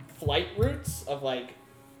flight routes of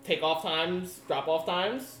takeoff times, drop off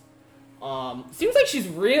times. Seems like she's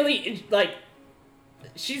really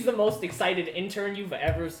she's the most excited intern you've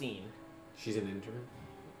ever seen. She's an intern?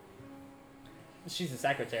 She's a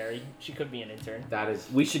secretary. She could be an intern. That is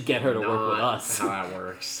We should get her to work with not us. how that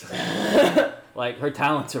works. Her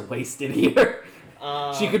talents are wasted here.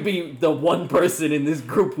 She could be the one person in this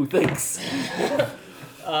group who thinks.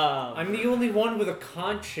 I'm the only one with a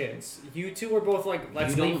conscience. You two are both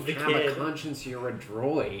let's you leave don't the have kid. a conscience, you're a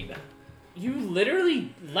droid. You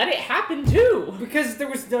literally let it happen too. Because there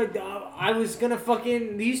was I was gonna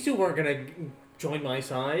these two weren't gonna join my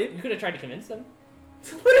side. You could have tried to convince them.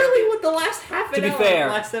 It's literally what the last half To an be hour fair,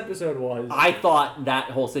 of last episode was. I thought that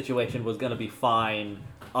whole situation was going to be fine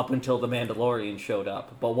up until the Mandalorian showed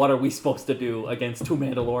up. But what are we supposed to do against 2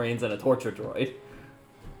 Mandalorians and a torture droid?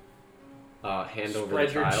 Hand over Spread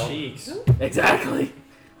the your child. cheeks. Exactly.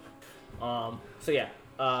 So yeah.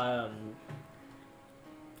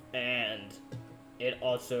 And it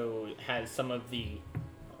also has some of the,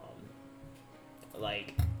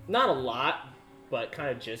 like, not a lot, but kind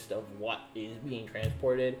of gist of what is being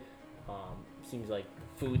transported. Seems like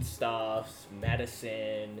foodstuffs,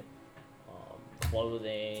 medicine,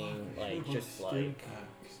 clothing, like just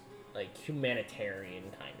like humanitarian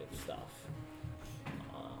kind of stuff.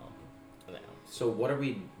 Yeah. So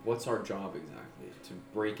what's our job exactly? To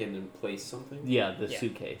break in and place something? Yeah, the Yeah.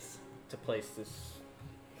 suitcase. To place this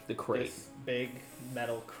This big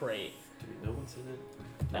metal crate. Do we know what's in it?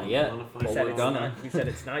 Not yet, Wanna find but We said, we're it's gonna. not, we said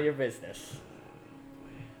it's not your business.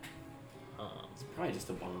 It's probably just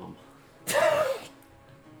a bomb.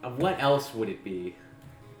 What else would it be?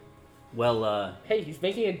 Well, Hey, he's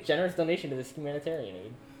making a generous donation to this humanitarian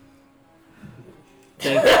aid.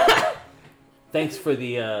 thanks for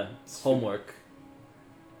the homework.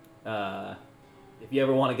 If you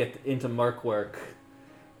ever want to get into merc work,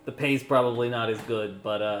 the pay's probably not as good,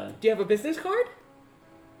 but Do you have a business card?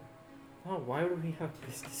 Oh, why would we have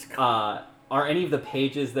business cards? are any of the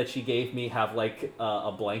pages that she gave me have like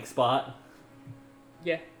a blank spot?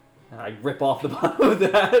 Yeah. I rip off the bottom of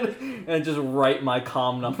that and just write my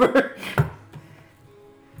comm number.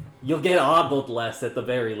 You'll get ogled less at the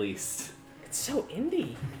very least. It's so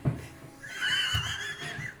indie.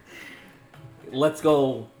 Let's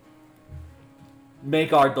go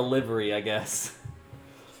make our delivery, I guess.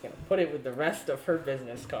 Just gonna put it with the rest of her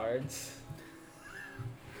business cards.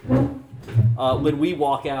 When we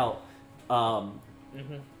walk out,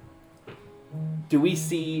 Mm-hmm. do we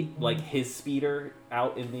see like his speeder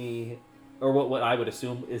out in the, or what I would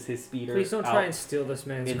assume is his speeder? Please don't out try and steal this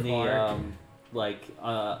man's in car.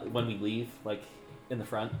 the when we leave, like in the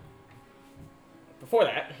front. Before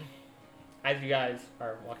that, as you guys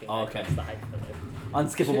are walking Oh, back okay. past the hyperlift.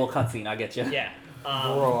 Unskippable cutscene, I get you. Yeah.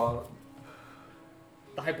 Bro.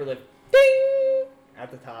 The hyperlift ding at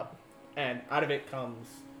the top, and out of it comes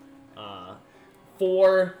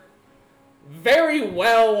 4 very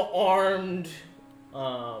well armed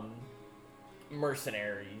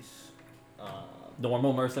mercenaries.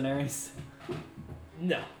 Normal mercenaries.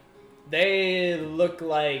 No, they look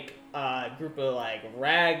like a group of like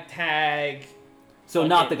ragtag. So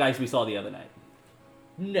not Okay. the guys we saw the other night.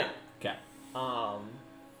 No, Okay.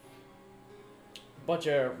 bunch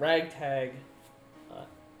of ragtag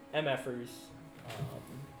MFers.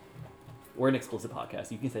 We're an explicit podcast.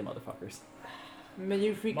 You can say motherfuckers.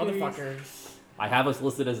 Motherfuckers. I have us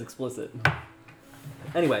listed as explicit.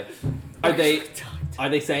 Anyway, are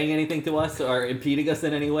they saying anything to us or impeding us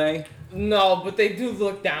in any way? No, but they do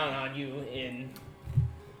look down on you in,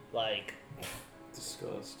 like,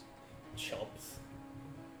 Disgust. chumps.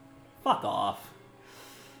 Fuck off.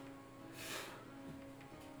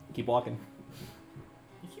 Keep walking.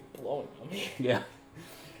 You keep blowing on me. Yeah.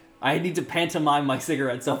 I need to pantomime my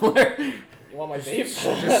cigarette somewhere. You want my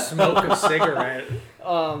vape? Just smoke a cigarette.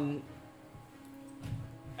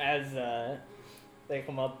 As they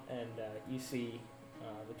come up and you see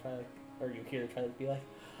the Twilight, or you hear the Twilight be like,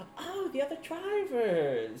 "Oh, the other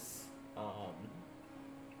drivers."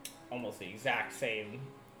 Almost the exact same,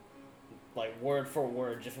 like word for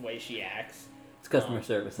word, just the way she acts. It's customer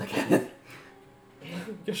service, I guess.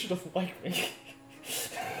 Guess she doesn't like me.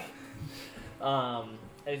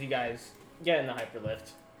 As you guys get in the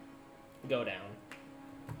hyperlift, go down.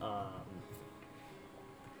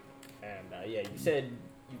 Yeah, you said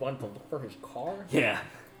you wanted to look for his car? Yeah.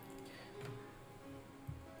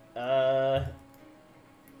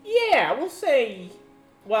 Yeah, we'll say,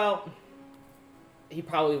 well, he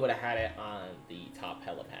probably would have had it on the top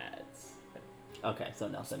helipads. Okay, so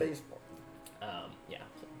nothing. Spaceport. Yeah.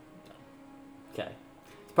 So, no. Okay.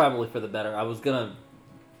 It's probably for the better. I was gonna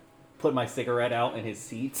put my cigarette out in his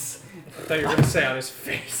seats, I thought you were going to say on his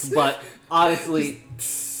face. but honestly,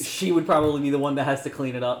 she would probably be the one that has to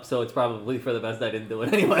clean it up, so it's probably for the best I didn't do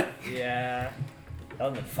it anyway. Yeah. That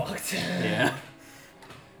would've been fucked. Yeah.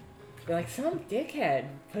 You're like, some dickhead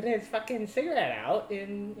put his fucking cigarette out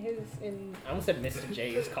in I almost said Mr.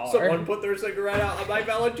 J's car. Someone put their cigarette out on my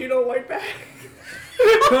Valentino white bag.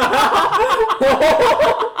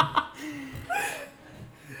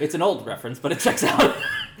 It's an old reference, but it checks out.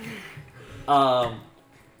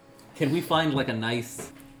 Can we find like a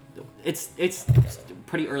nice? It's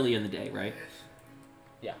pretty early in the day, right?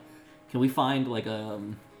 Yeah. Can we find like a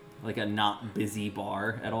not busy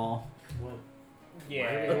bar at all? What? Yeah.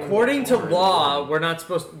 According to law, they're not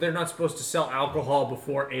supposed to sell alcohol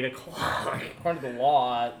before 8 o'clock. According to the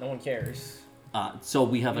law, no one cares. So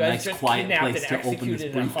we have a You guys nice just quiet kidnapped place and to open this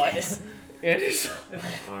executed in a hut. briefcase. It is.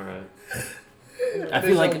 All right. I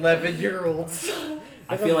feel like 11-year-olds.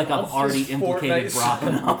 I feel like I've already implicated Fortnite Brock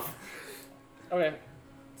enough. Okay.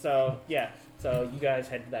 So yeah. So you guys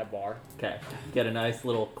head to that bar, Okay, get a nice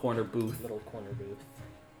little corner booth. little corner booth.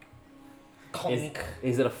 Is, Clunk.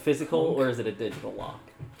 is it a physical or is it a digital lock?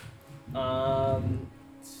 I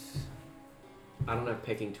don't have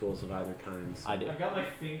picking tools of either kind. So. I do. I've got my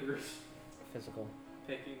fingers Physical.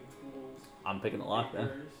 picking tools. I'm picking the lock then.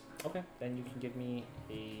 Okay. Then you can give me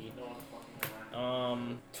a No one's fucking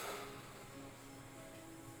around.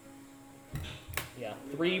 Yeah,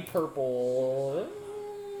 3 purple.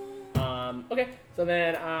 Okay, so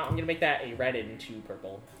then I'm gonna make that a red and 2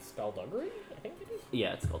 purple. Skullduggery, I think it is.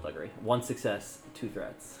 Yeah, it's skullduggery. 1 success, 2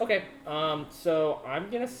 threats. Okay, so I'm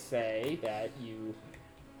gonna say that you,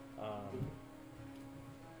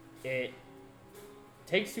 it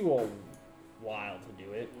takes you a while to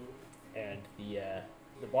do it, and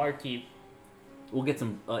the barkeep. We'll get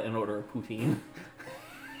some an order of poutine.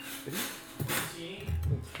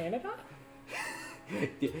 Canada?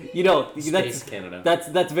 You know, Space Canada.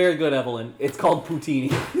 that's very good, Evelyn. It's called poutine.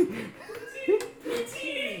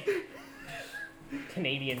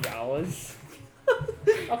 Canadian Jawas.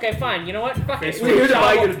 Okay, fine. You know what? Fuck it. We're here to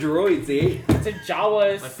buy Jawa- you a droid, see? It's a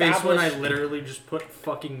Jawa My face when I established. literally just put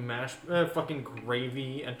fucking fucking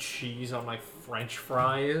gravy and cheese on my French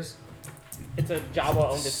fries. It's a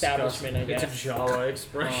Jawa-owned establishment, I guess. It's a Jawa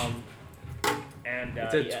expression. And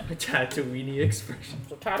it's a yeah, Tatooine expression.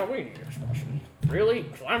 it's a Tatooine expression. Really?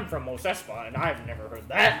 'Cause I'm from Mos Espa, and I've never heard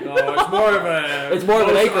that. No, it's more of a. It's more of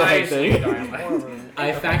an Mos Acrehead Eisley thing. dialect.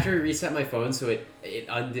 I factory reset my phone so it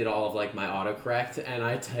undid all of like my autocorrect, and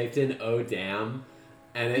I typed in "oh damn,"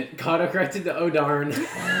 and it autocorrected to "oh darn."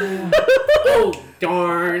 Oh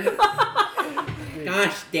darn!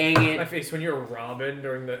 Gosh dang My it! face when you're Robin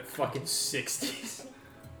during the fucking 60s.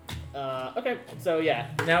 Okay, so yeah,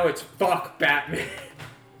 Now it's fuck Batman.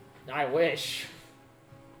 I wish.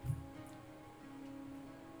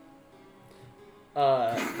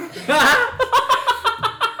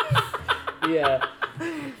 Yeah.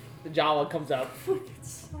 The Jawa comes up.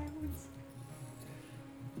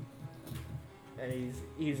 And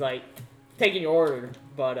he's like taking your order,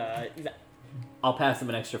 but he's like, I'll pass him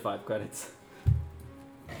an extra 5 credits.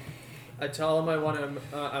 I tell him I want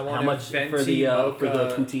How a much venti for the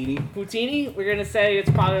mocha. poutine? poutine, we're gonna say it's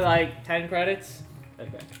probably like 10 credits.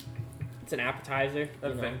 Okay. It's an appetizer. A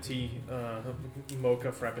you know. venti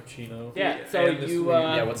mocha frappuccino. Yeah, so And this you, week-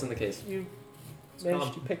 Yeah, what's in the case? You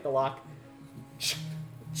managed to pick the lock.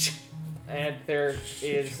 And there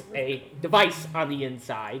is a device on the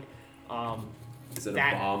inside. Is it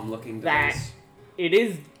that- a bomb-looking that- device? It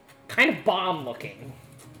is kind of bomb looking.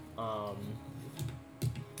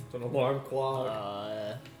 It's an alarm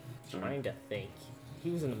clock. Trying to think. He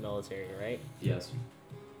was in the military, right? Yes.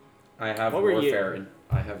 I have What were you? warfare, and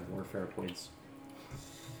I have warfare points.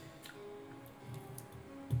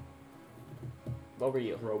 What were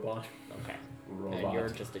you? Robot. Okay. Robot. And you're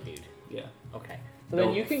just a dude. Yeah. Okay. So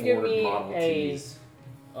then you can give Ford me Model a Ts.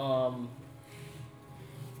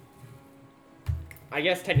 I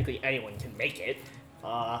guess technically anyone can make it.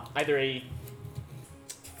 Either a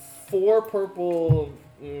 4 purple,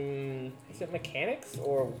 is it mechanics?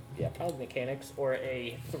 Or, yeah, probably mechanics, or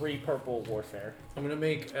a 3 purple warfare. I'm gonna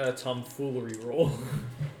make a tomfoolery roll.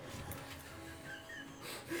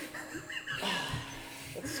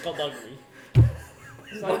 That's skullduggery.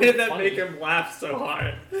 Why did that make him laugh so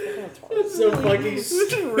hard? It's so fucking It's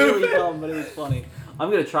stupid. really dumb, but it was funny. I'm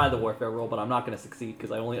gonna try the warfare roll, but I'm not gonna succeed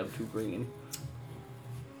because I only have 2 green.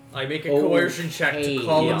 I make a coercion check to Okay,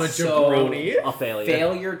 call him a so- jabroni. A failure.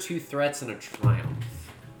 Failure, 2 threats, and a triumph.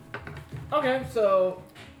 Okay, so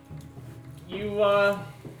you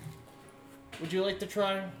would you like to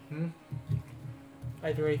try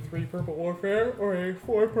either a 3 purple warfare or a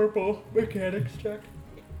 4 purple mechanics check?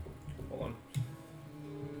 Hold on.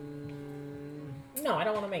 No, I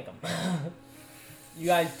don't want to make them. You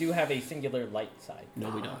guys do have a singular light side. No,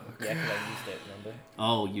 we don't. Yeah, because I used it. Remember?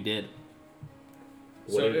 Oh, you did.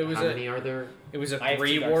 So it was how a- many are there? It was a I have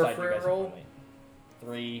 3 2 dark side, you warfare guys have roll. one light.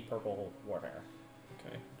 3 purple warfare.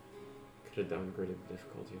 Okay. Could have downgraded the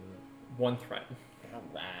difficulty of it. 1 threat. All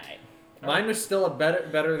right. Mine was still a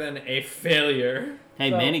better than a failure.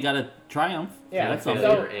 Hey, So- Manny got a triumph. Yeah, that's so- something.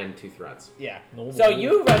 Failure and 2 threats. Yeah. No. So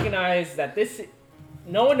you recognize that this.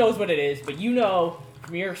 No one knows what it is, but you know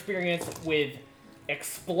from your experience with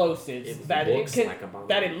explosives It that looks it can, like a bomb.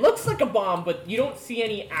 that it looks like a bomb, but you don't see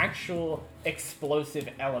any actual explosive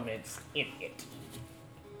elements in it.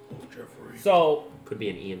 So Could be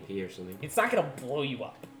an EMP or something. it's not gonna blow you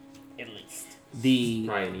up, at least. The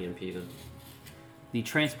Probably an EMP then. the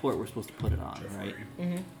transport we're supposed to put it on, right?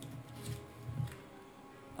 Mm-hmm.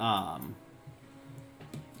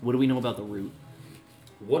 What do we know about the route?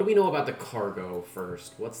 What do we know about the cargo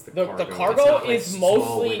first? What's the The cargo? cargo It's not, like, is small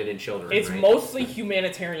mostly women and children, it's right? mostly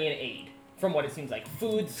humanitarian aid, from what it seems like,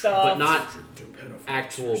 food stuff, but not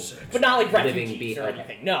actual. but not like living refugees or okay.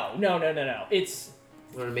 anything. No. It's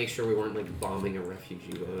I want to make sure we weren't like bombing a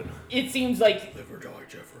refugee boat. it seems like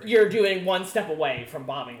you're doing one step away from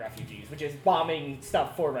bombing refugees, which is bombing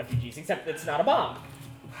stuff for refugees, except it's not a bomb,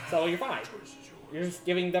 so you're fine. You're just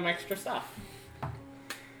giving them extra stuff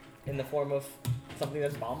in the form of something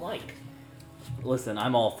that's bomb-like. Listen,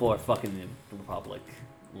 I'm all for fucking the Republic.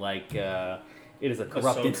 Like, it is a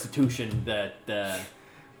corrupt Ahsoka. institution that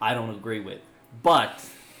I don't agree with. But,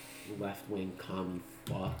 Left wing commie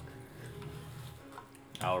fuck.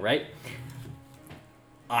 alright.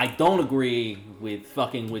 I don't agree with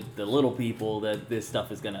fucking with the little people that this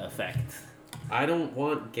stuff is gonna affect. I don't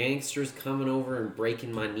want gangsters coming over and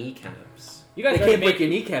breaking my kneecaps. You They guys can't already break made, your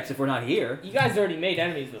kneecaps if we're not here. you guys already made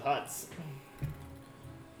enemies with Huts.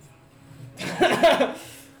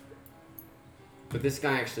 But this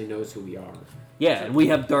guy actually knows who we are. Yeah, and we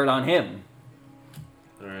have dirt on him.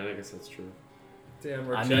 Alright, I guess that's true. Damn,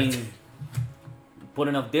 I reject. mean, put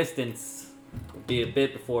enough distance, be a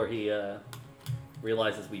bit before he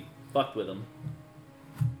realizes we fucked with him.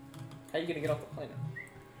 How are you gonna get off the planet?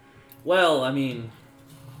 Well, I mean,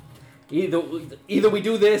 either we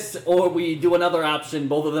do this or we do another option.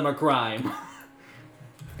 Both of them are crime.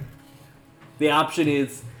 The option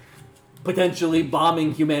is potentially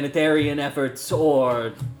bombing humanitarian efforts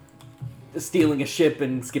or stealing a ship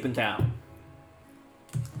and skipping town.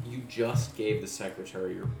 You just gave the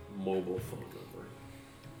secretary your mobile phone number.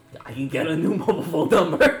 I can get a new mobile phone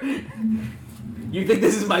number. You think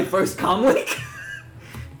this is my first comlink?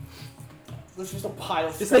 There's just a pile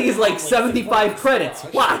of This stuff thing is like in 75 the credits.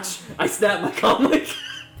 garage. Watch! I snap my comlink.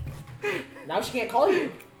 Now she can't call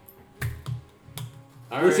you.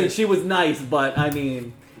 Listen, she was nice, but I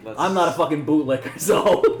mean, Let's- I'm not a fucking bootlicker,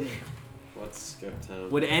 so Let's skip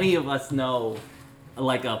town. would any of us know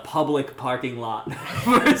like a public parking lot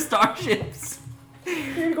for starships?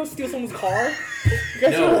 You're gonna go steal someone's car? You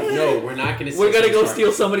guys are- No, we're not gonna. We're gonna go someone's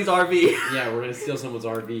steal somebody's RV. Yeah, we're gonna steal someone's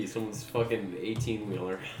RV, someone's fucking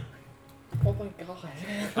 18-wheeler. Oh my god.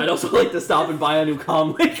 I'd also like to stop and buy a new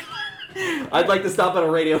comlink. I'd like to stop at a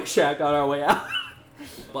Radio Shack on our way out.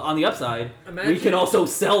 But on the upside, we Imagine- can also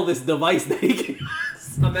sell this device that he can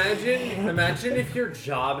use. Imagine if your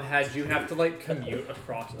job had you have to like commute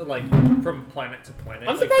across, like from planet to planet.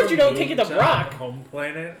 I'm like, surprised from you don't moon take it to to Brock. home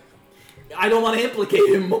planet. I don't want to implicate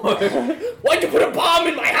him more. Why'd you put a bomb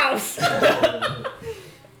in my house?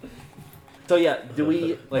 So yeah, do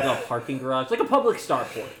we like a parking garage, like a public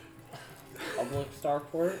starport? Public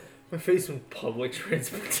starport? My face in public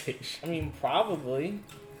transportation. I mean, probably.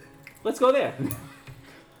 Let's go there.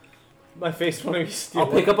 My face when we steal. I'll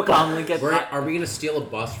pick up a comlink at. Are we gonna steal a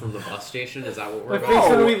bus from the bus station? Is that what we're My about? face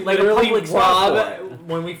when we like a literally public rob, starport.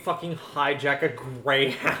 when we fucking hijack a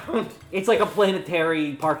Greyhound. It's like a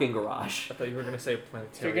planetary parking garage. I thought you were gonna say So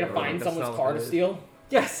planetarium. you're gonna find That's someone's not car what to it is. steal?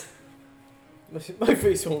 Yes. My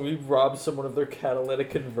face when we rob someone of their catalytic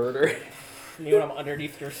converter. You know, I'm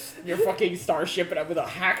underneath your fucking starship and I'm with a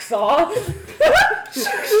hacksaw.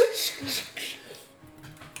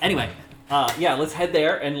 Anyway, yeah, let's head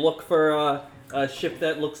there and look for a ship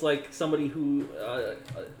that looks like somebody who,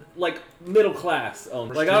 like middle class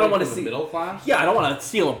owns. Like I don't want to see. middle class. Yeah, I don't want to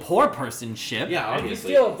steal a poor person's ship. Yeah, If you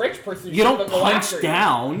obviously. steal a rich person's You ship, don't they'll go punch after you.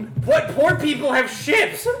 down. What poor people have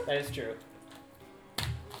ships? That is true.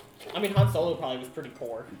 I mean, Han Solo probably was pretty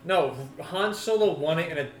poor. No, Han Solo won it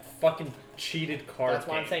in a fucking cheated card. That's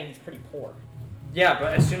why I'm game. saying he's pretty poor. Yeah,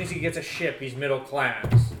 but as soon as he gets a ship, he's middle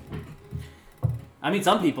class. I mean,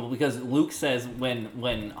 some people, because Luke says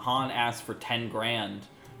when Han asks for 10 grand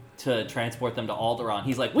to transport them to Alderaan,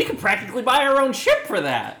 he's like, we could practically buy our own ship for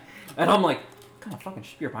that. And I'm like, what kind of fucking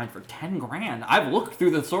ship you're buying for 10 grand? I've looked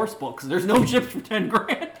through the source books. There's no ships for 10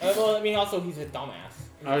 grand. Well, I mean, also he's a dumbass.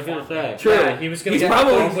 I was gonna say. True. Yeah, he was gonna He's get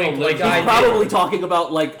probably, hoodwinked he's like I did. probably talking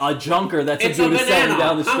about like a junker that's It's a a dude who's selling down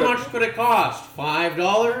banana. the How strip. much could it cost?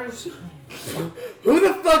 $5? Who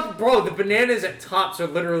the fuck, bro? The bananas at Tops are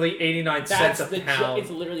literally 89 That's cents the a pound.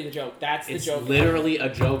 It's literally the joke. That's the It's joke. literally a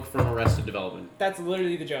joke from Arrested Development. That's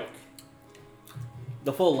literally the joke.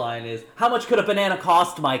 The full line is, how much could a banana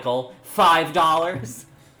cost, Michael? $5.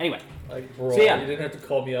 Anyway, Like, bro, So, yeah. you didn't have to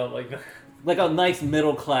call me out like that. Like a nice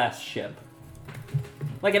middle class ship.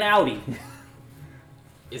 Like an Audi.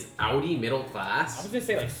 Is Audi middle I was class? gonna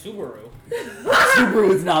say like Subaru.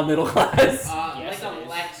 Subaru is not middle class. Yes, Like it a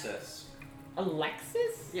is. Lexus. A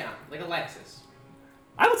Lexus? Yeah, like a Lexus.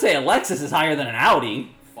 I would say a Lexus is higher than an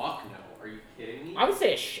Audi. Fuck no. Are you kidding me? I would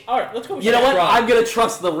say Alright, let's go with You know what? Chevy. I'm gonna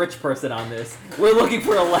trust the rich person on this. We're looking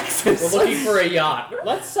for a Lexus. We're looking for a yacht.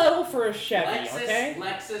 Let's settle for a Chevy, Lexus, okay?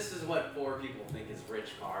 Lexus is what poor people think is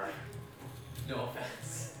rich car. No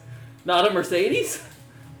offense. Not a Mercedes?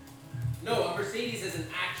 No, a Mercedes is an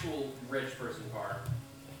actual rich person car.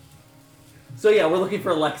 So yeah, we're looking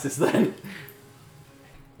for a Lexus then.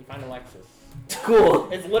 You find a Lexus.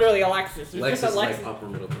 Cool. It's literally a Lexus. There's Lexus just a is like Lexus. upper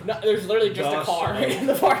middle class. No, there's literally just a Gosh, car sorry. in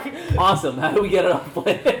the parking. Awesome. How do we get it off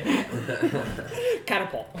planet?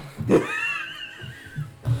 Catapult.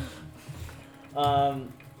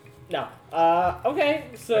 No. Okay,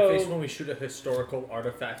 My so face when we shoot a historical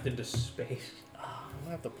artifact into space. I'm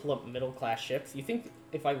gonna have to pull up middle class ships. You think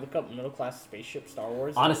if I look up middle class spaceship Star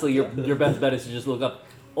Wars? Honestly, your best bet is to just look up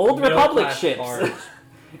Old Middle Republic class ships cars.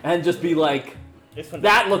 and just be like, This one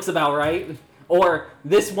that looks about right. Or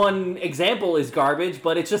this one example is garbage,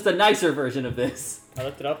 but it's just a nicer version of this. I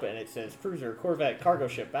looked it up and it says cruiser, corvette, cargo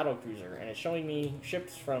ship, battle cruiser, and it's showing me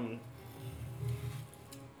ships from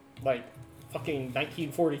like fucking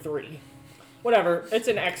 1943. Whatever. It's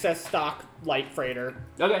an excess stock light freighter.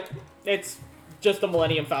 Okay. It's just a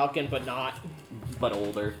Millennium Falcon, but not. But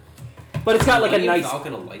older. But it's got like a Millennium nice.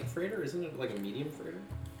 Falcon a light freighter? Isn't it like a medium freighter?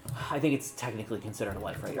 I think it's technically considered a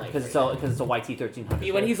light freighter light because it's a YT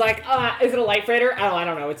 1300. When he's like, is it a light freighter? Oh, I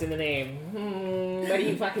don't know. It's in the name. What do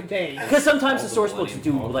you fucking think? Because sometimes All the the source books Millennium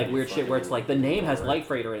do Falcon like weird shit where it's like the name has fucking light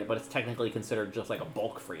freighter in it, but it's technically considered just like a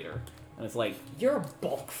bulk freighter, and it's like, You're a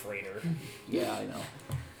bulk freighter. yeah, I know.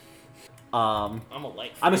 I'm a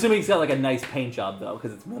light freighter. I'm assuming it's got like a nice paint job though,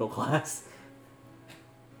 because it's middle class.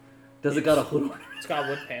 Does it got a hood? It's got a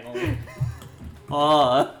wood paneling.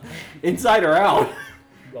 Inside or out?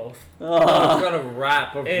 Both. It's got a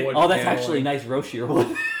wrap of wood. Oh, that's paneling. actually nice Rochier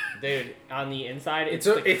wood. Dude, on the inside, It's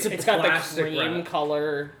a it's got the plastic cream wrap.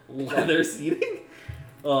 color. Leather seating.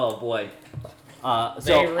 Oh boy. So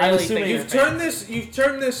They really I'm think assuming you're You've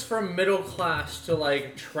turned this from middle class to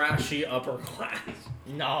like trashy upper class.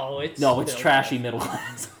 No, it's no, it's middle trashy class. middle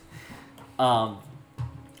class.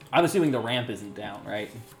 I'm assuming the ramp isn't down,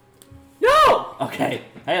 right? No. Okay.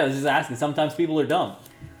 Hey, I was just asking. Sometimes people are dumb.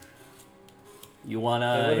 You They live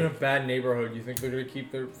in a wanna? bad neighborhood. You think they're gonna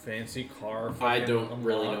keep their fancy car? I fucking don't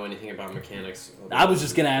really unlocked? know anything about mechanics. I was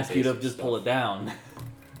just gonna ask you to Basic just stuff. pull it down.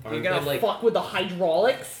 You're Aren't gonna they, like, fuck with the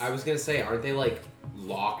hydraulics? I was gonna say, aren't they like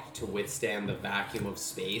locked to withstand the vacuum of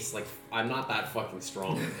space? Like, I'm not that fucking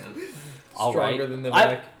strong, man. All right. Stronger than the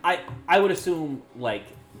I, back. I would assume like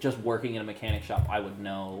just working in a mechanic shop, I would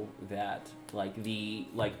know that like the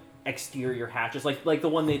exterior hatches, like the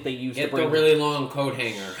one that they use to Get bring. the really long coat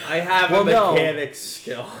hanger. I have Well, a no. mechanic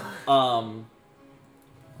skill.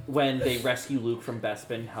 When they rescue Luke from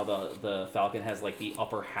Bespin, how the Falcon has like the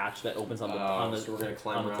upper hatch that opens on the So we're gonna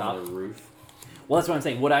climb on the around top. the roof. Well, that's what I'm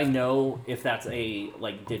saying. Would I know if that's a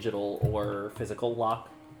like digital or physical lock?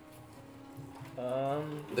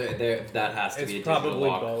 That has to It's be a digital probably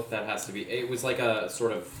lock. both. That has to be. It was like a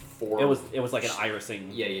sort of four. It was like an irising.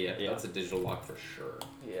 Yeah. That's a digital lock for sure.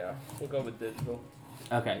 Yeah, we'll go with digital.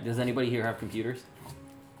 Okay. Does anybody here have computers?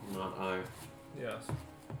 Not I. Yes.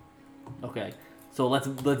 Okay. So let's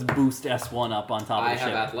boost S1 up on top I of the have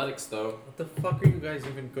ship. athletics though. What the fuck are you guys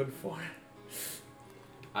even good for?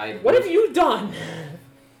 What have you done?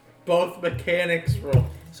 Both mechanics roll.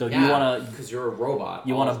 So Yeah, you wanna because you're a robot.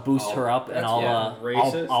 you wanna boost her up, and that's- I'll yeah,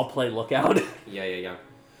 racist. I'll play lookout. Yeah.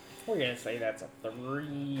 We're gonna say that's a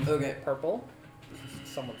 3 Okay. purple.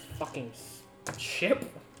 Someone's fucking ship.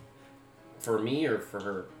 For me or for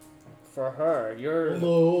her? For her, you're.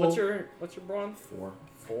 Hello. What's your bronze? 4.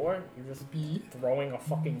 4? You're just throwing a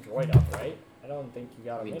fucking droid up, right? I don't think you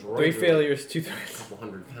got I mean, it. droids 3 are failures, 2 A threats. couple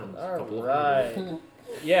 $100. All couple right. $100.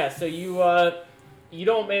 Yeah, so you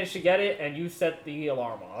don't manage to get it, and you set the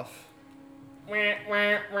alarm off. I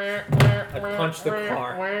punch the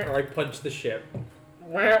car, or I punch the ship.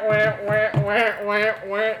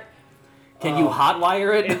 Can you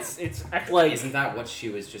hotwire it? It's actually Like- Isn't that what she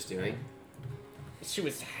was just doing? she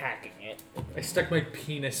was hacking it. I stuck my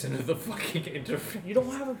penis into the fucking interface. You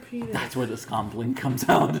don't have a penis. That's where the scomblink comes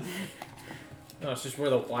out. No, it's just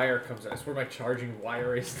where the wire comes out. It's where my charging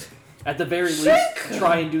wire is. At the very least,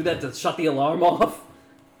 try and do that to shut the alarm off.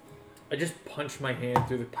 I just punch my hand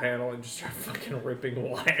through the panel and just start fucking ripping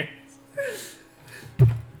wires.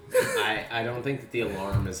 I don't think that the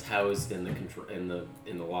alarm is housed in the control in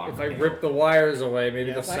the lock. If I rip the wires away, maybe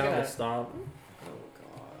Yeah, the it's not sound will gonna- stop. Oh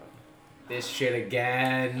god. This shit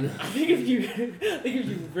again. I think if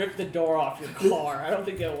you rip the door off your car, I don't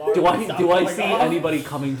think the alarm. Do will I stop do I going see off. anybody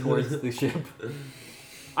coming towards the ship?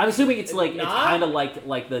 I'm assuming it's like it's Not? kind of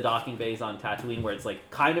like the docking bays on Tatooine, where it's like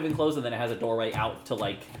kind of enclosed and then it has a doorway out to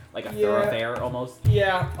like a thoroughfare almost.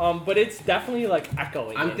 Yeah, but it's definitely like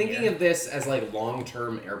echoing. I'm in thinking here. of this as like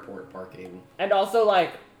long-term airport parking. And also,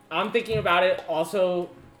 like, I'm thinking about it also,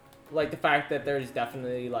 like, the fact that there's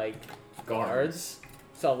definitely, like, guards.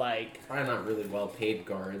 So, like... Probably not really well-paid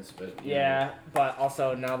guards, but... Yeah, but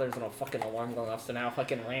also now there's no fucking alarm going off, so now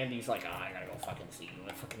fucking Randy's like, oh, I gotta go fucking see you.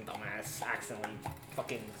 My fucking dumbass accidentally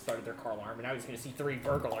fucking started their car alarm, and now he's gonna see 3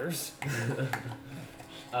 burglars.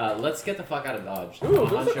 Let's get the fuck out of Dodge. Ooh,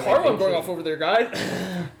 there's a car alarm going off. off over there, guys.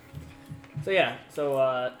 So, yeah, so,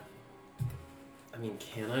 I mean,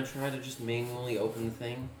 can I try to just manually open the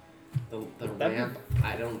thing? The That'd ramp?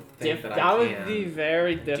 I don't think That that I would can. be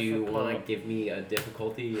very difficult. Do you want to give me a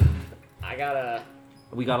difficulty? I gotta.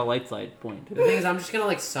 We got a light side point. The thing is, I'm just gonna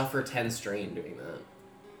like suffer 10 strain doing that.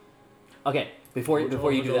 Okay, before you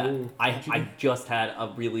do that, I just had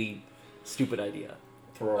a really stupid idea.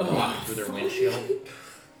 Throw a rock through their windshield.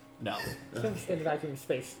 No. Stand back in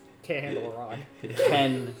space. Can't handle a rod.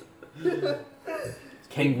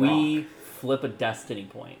 Can we flip a destiny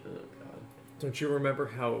point? Oh god. Don't you remember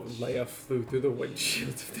how Leia flew through the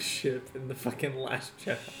windshield of the ship in the fucking Last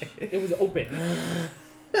Jedi? It was open.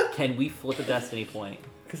 Can we flip a destiny point?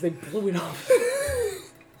 Because they blew it off.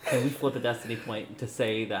 Can we flip a destiny point to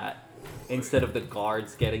say that instead of the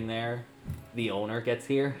guards getting there, the owner gets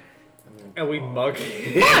here? And we mug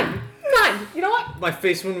Fine! You know what? my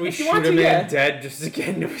face when we If you shoot want a to, man yeah. dead just to get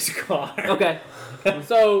into his car. Okay.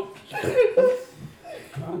 So,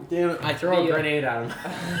 Damn it, I throw a grenade at him.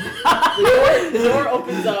 the door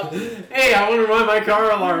opens up. Hey, I wonder why my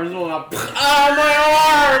car alarm is going up.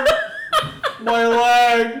 Ah, my arm! My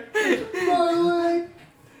leg! My leg!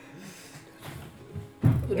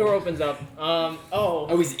 The door opens up.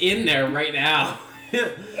 Oh, he's in there right now.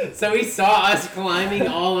 So he saw us climbing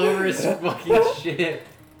all over his fucking shit.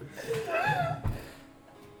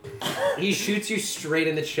 He shoots you straight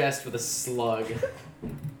in the chest with a slug.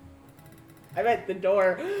 I meant the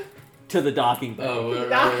door. To the docking bay. Oh,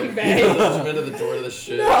 Docking bay. Into the door to the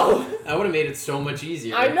ship. No! That would have made it so much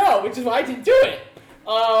easier. I know, which is why I didn't do it.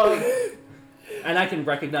 And I can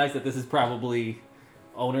recognize that this is probably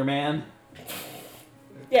owner man.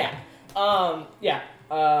 Yeah. Yeah.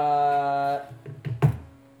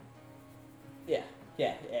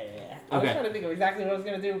 Yeah. I was Okay. trying to think of exactly what I was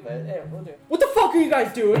gonna do, but yeah, we'll do it. What the fuck are you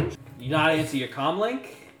guys doing? You not answer your comm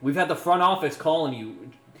link? We've had the front office calling you.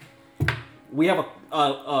 We have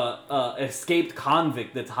a escaped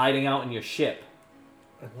convict that's hiding out in your ship.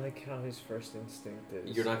 I like how his first instinct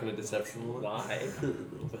is. You're not going to deception lie. No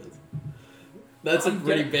offense. That's a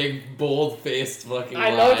pretty big, bold-faced fucking lie.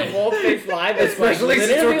 I know it's a bold-faced lie, but Especially like,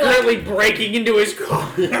 since we're literally, currently breaking into his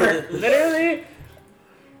car. literally.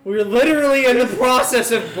 We're literally in the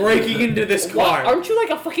process of breaking into this car. What? Aren't you like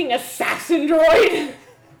a fucking assassin droid?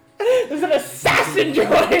 There's an assassin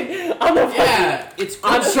droid on the Yeah, it's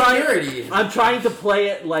good security. I'm trying to play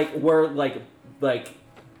it like we're like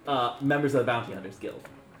members of the Bounty Hunters Guild.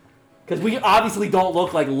 Because we obviously don't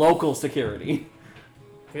look like local security.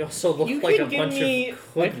 We also look You like can a give bunch me of a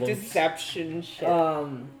hoodlums. deception check.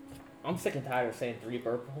 I'm sick and tired of saying 3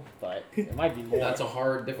 purple, but it might be more. That's a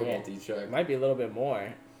hard difficulty check. It might be a little bit more.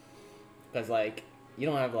 Because, like, you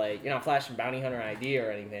don't have, like, you're not flashing Bounty Hunter ID or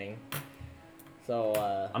anything. So,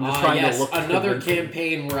 I'm just trying yes, to look another convincing.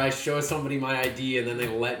 campaign where I show somebody my ID and then they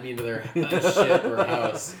let me into their ship or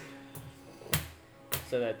house.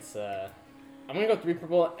 so that's, I'm gonna go 3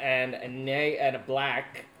 purple and a nay and a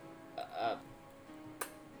black.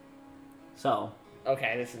 So,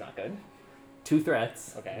 Okay, this is not good. 2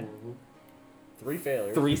 threats, Okay. 3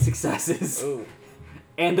 failures. 3 successes, Ooh.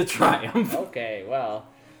 and a triumph. Okay, well.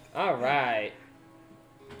 Alright.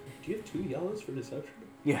 Do you have 2 yellows for deception?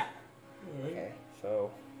 Yeah, Okay,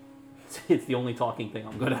 so. it's the only talking thing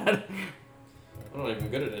I'm good at. I'm not even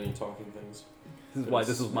good at any talking things. This is why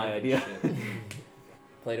this was my idea.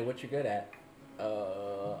 Play to what you're good at.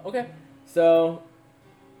 Okay. So.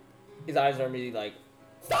 His eyes are immediately like,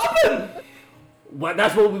 stop him! Well,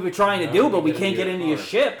 that's what we were trying to do, but we get can't into get your into your car.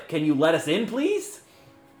 ship. Can you let us in, please?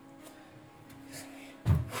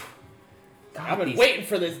 I've been these- waiting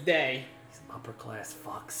for this day. These upper class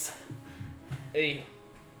fucks. He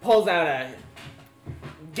pulls out a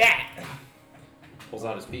gat. Pulls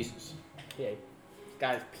out his pieces. Yeah, he's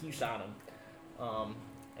got his piece on him.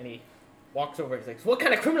 And he walks over and he's like, "So what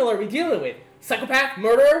kind of criminal are we dealing with? Psychopath,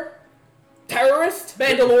 murderer, terrorist,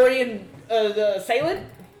 Mandalorian assailant,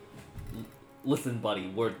 Listen, buddy,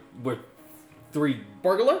 we're 3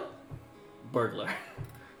 burglar?"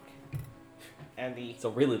 And It's a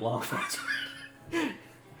really long phrase.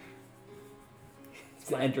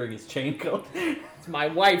 It's entering his chain code. it's my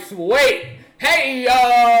wife's weight. Hey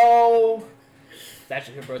yo! It's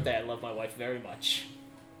actually her birthday. I love my wife very much.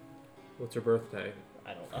 What's her birthday?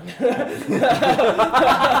 I don't know.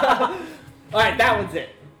 All right, that one's it.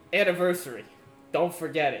 Anniversary. Don't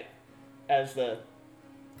forget it. As the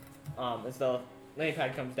lane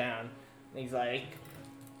pad comes down, and he's like,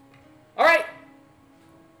 "All right,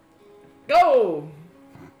 go.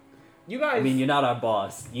 You guys. I mean, you're not our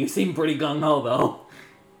boss. You seem pretty gung-ho, though.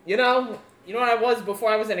 You know what I was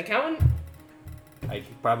before I was an accountant. I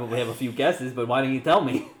probably have a few guesses, but why don't you tell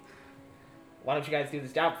me? Why don't you guys do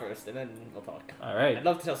this job first, and then we'll talk." All right. I'd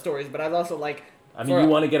love to tell stories, but I'd also like. I mean, you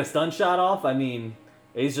want to get a stun shot off? I mean,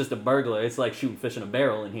 he's just a burglar. It's like shooting fish in a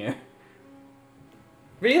barrel in here.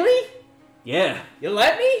 Really? Yeah. You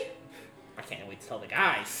let me? I can't wait to tell the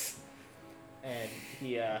guys. And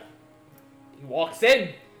he walks in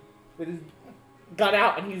with his gun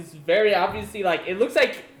out, and he's very obviously like, it looks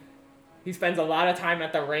like he spends a lot of time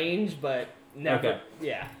at the range, but never. Okay.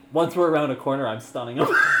 Yeah. Once we're around a corner, I'm stunning him.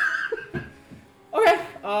 Okay.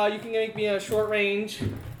 You can make me a short range.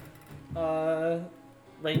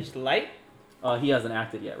 Ranged light. He hasn't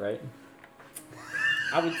acted yet, right?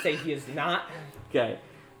 I would say he is not. Okay.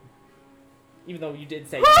 Even though you did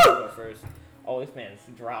say you could go first. Oh, this man's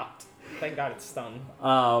dropped. Thank God it's stunned.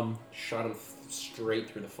 Shot him straight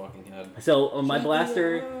through the fucking head. So my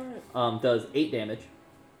blaster does 8 damage.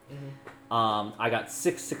 I got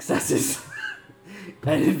 6 successes,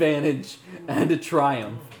 an advantage, and a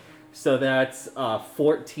triumph. So that's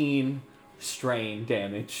 14 strain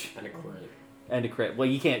damage. And a crit. And a crit. Well,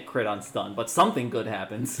 you can't crit on stun, but something good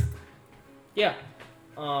happens. Yeah.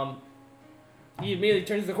 He immediately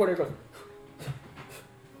turns the corner and goes,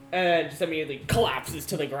 and just immediately collapses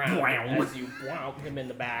to the ground as you wow him in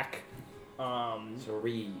the back.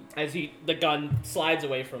 As the gun slides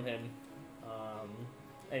away from him,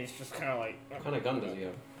 and he's just kind of like. What kind of gun does he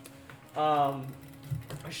have?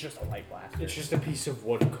 It's just a light blaster. It's just a piece of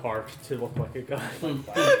wood carved to look like a gun.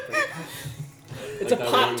 It's like a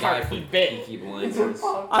Pop-Tart he bit. Peaky Blinders.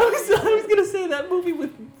 I was gonna say that movie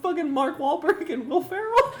with fucking Mark Wahlberg and Will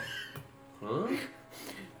Ferrell. Huh?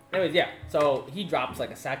 Anyways, yeah. So he drops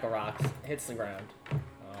like a sack of rocks, hits the ground.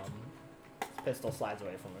 His pistol slides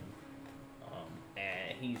away from him,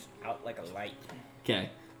 and he's out like a light. Okay.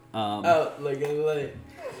 Out like a light.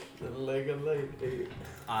 Like a light, dude.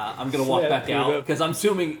 I'm gonna walk back out because I'm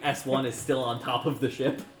assuming S1 is still on top of the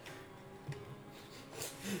ship.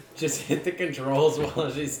 Just hit the controls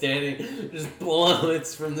while she's standing. Just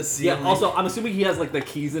bullets from the ceiling. Yeah. Also, I'm assuming he has like the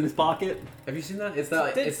keys in his pocket. Have you seen that? It's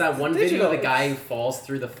that one video of the guy who falls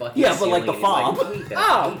through the fucking Yeah, but ceiling like the and he's fob. Like, hey,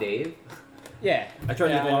 Oh. Dave. Yeah. I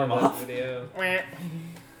turned the alarm off. Video.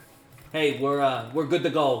 Hey, we're good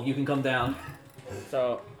to go. You can come down.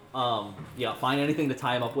 So Yeah, find anything to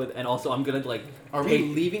tie him up with, and also I'm gonna like. Are we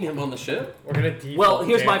leaving him on the ship? We're gonna default. Well,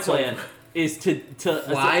 here's my dance plan: over. is to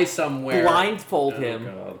Fly somewhere. blindfold Oh, him,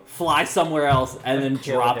 God. fly somewhere else, and then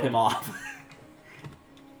kill drop him. him off.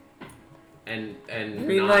 And You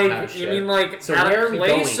mean not have like ship. So at where a are we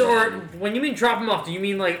place, going or then? when you mean drop him off? Do you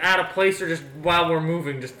mean like at a place, or just while we're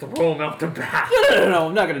moving, just throw him out the back? No,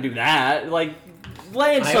 I'm not gonna do that. Like,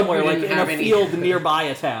 land I somewhere, hope we like didn't in a have any- field nearby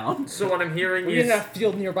a town. So what I'm hearing we is didn't have a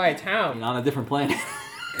field nearby a town. On a different planet.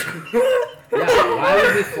 Yeah, why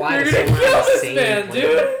would we fly you're to gonna somewhere kill on the this same man, planet?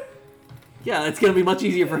 dude. Yeah, it's gonna be much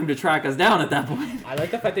easier for him to track us down at that point. I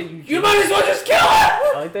like the fact that you. You might as well just kill him.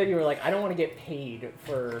 I like that you were like, I don't want to get paid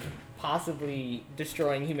for possibly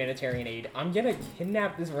destroying humanitarian aid. I'm gonna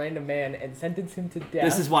kidnap this random man and sentence him to death.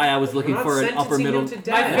 This is why I was looking We're not for an upper sentencing middle. him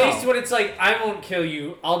to My death. face when it's like, I won't kill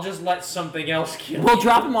you. I'll just let something else kill We'll you.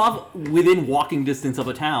 drop him off within walking distance of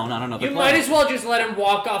a town on another You planet. might as well just let him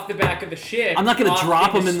walk off the back of the ship. I'm not gonna off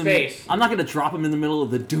drop him into in the. space. I'm not gonna drop him in the middle of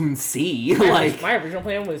the Dune Sea. My, like, my original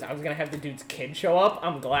plan was I was gonna have the dude's kid show up.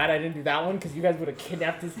 I'm glad I didn't do that one because you guys would have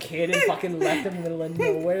kidnapped his kid and fucking left him in the middle of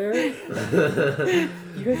nowhere.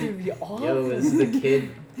 You guys would be awesome. Yo, this is the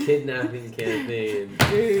kidnapping campaign.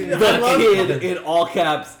 Dude, the kid in all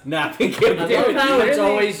caps napping him. I Dude, love how it's literally,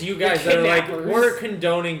 always you guys the that are like, kidnappers. we're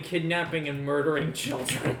condoning kidnapping and murdering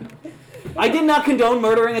children. I did not condone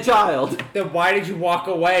murdering a child. Then why did you walk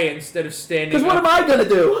away instead of standing Because what up? am I gonna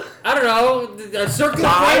do? I don't know, a circle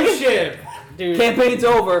of Die? friendship. Dude, Campaign's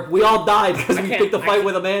over. We all died because we picked a fight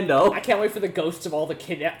with Amando. I can't wait for the ghosts of all the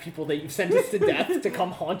kidnapped people that you've sentenced to death to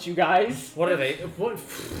come haunt you guys. What are they?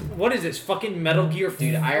 What is this? Fucking Metal Gear?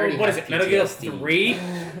 Dude, I already What is have it? Metal Gear PTSD. 3?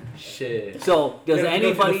 Shit. So, does Gotta go through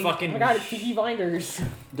anybody the fucking Oh my god, it's Peaky Blinders.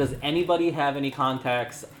 does anybody have any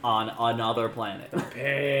contacts on another planet?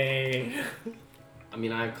 Hey. I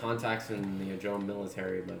mean, I have contacts in the Ajoan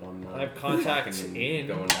military, but I'm not. I have contacts fucking in-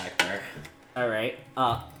 going back there. All right.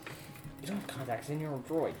 You don't have contacts in your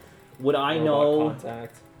droid. Would I Robot know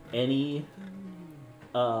contact. any,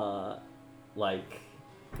 like,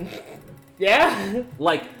 Yeah?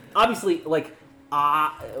 obviously,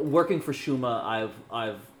 working for Shuma,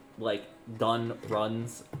 I've like done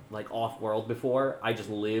runs like off world before. I just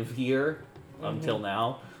live here until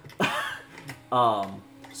now.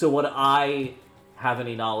 So would I have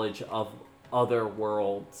any knowledge of other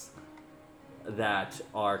worlds that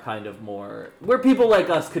are kind of more where people like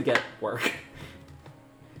us could get work?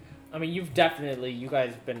 I mean, you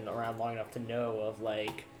guys have been around long enough to know of,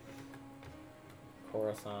 like,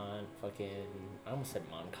 Coruscant, fucking, I almost said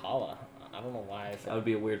Moncala. I don't know why I said That would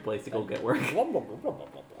be a weird place to go get work.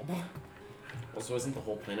 Also, isn't the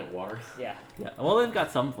whole planet water? Yeah. Yeah, well, they've got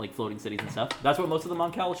some like floating cities and stuff. That's what most of the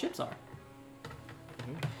Moncala ships are.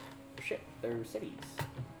 Shit, they're cities.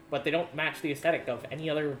 But they don't match the aesthetic of any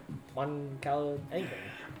other Moncala anything.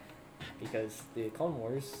 Because the Clone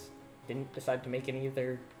Wars didn't decide to make any of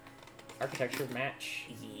their architecture match.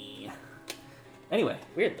 Yeah. Anyway,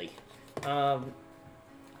 Weirdly.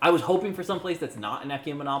 I was hoping for some place that's not an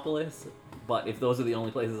Ecumenopolis, but if those are the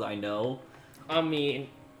only places I know, I mean,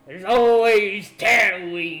 there's always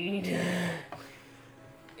Tatooine.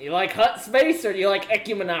 You like Hut Space or do you like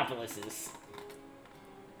Ecumenopolises?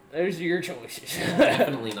 Those are your choices.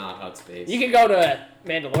 Definitely not Hut Space. You can go to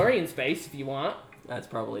Mandalorian Space if you want. that's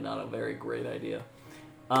probably not a very great idea.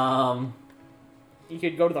 You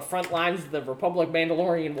could go to the front lines of the Republic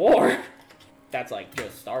Mandalorian War. That's like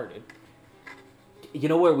just started. You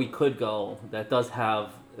know where we could go that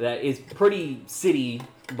is pretty city,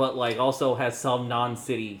 but like also has some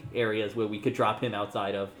non-city areas where we could drop him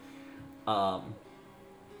outside of.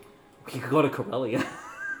 We could go to Corellia.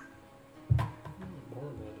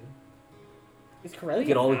 Is Corellia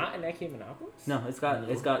Get all- not an Ecumenopolis? No, it's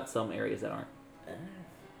got some areas that aren't.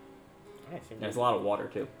 There's a lot of water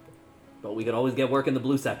too, but we could always get work in the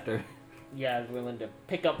blue sector. You guys willing to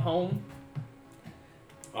pick up home?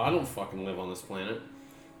 I don't fucking live on this planet.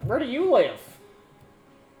 Where do you live?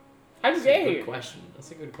 How'd you That's get a good here? question.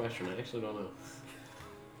 That's a good question. I actually don't know.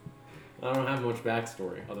 I don't have much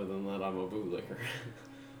backstory other than that I'm a bootlicker.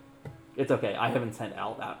 It's okay. I haven't sent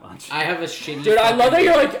out that much. I have a shitty. Dude, I love that fucking-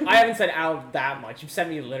 you're like, I haven't sent out that much. You've sent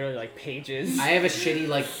me literally like pages. I have a shitty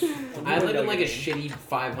like. I don't live know in like a your shitty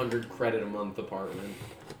 500 credit a month apartment,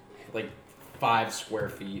 like 5 square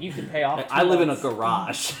feet. You can pay off. I live in a 2 months.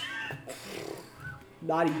 garage,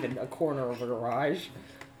 Not even a corner of a garage.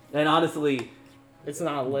 and honestly, It's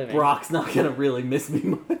not a living. Brock's not gonna really miss me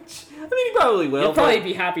much. I mean, he probably will. He'll probably but-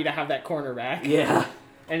 be happy to have that corner back. Yeah.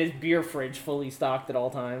 And his beer fridge fully stocked at all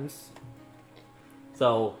times.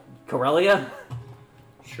 So, Corellia?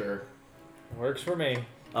 Sure. Works for me.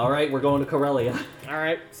 Alright, we're going to Corellia.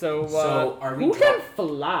 Alright, so, So, are we who can drop-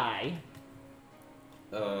 fly?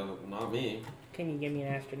 Not me. Can you give me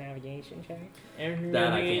an astronavigation check?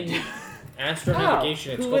 That I can't do. Astronavigation. It's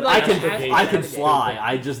who called would I like to astrogation. I can navigate. fly,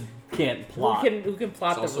 I just can't plot. Who can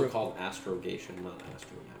plot It's the also route? called astrogation, not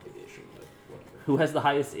astronavigation, but whatever. Who has the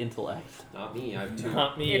highest intellect? Not me. I have 2.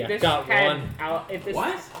 Not me. If I've this got had one. if this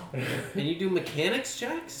What? Can you do mechanics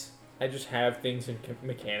checks? I just have things in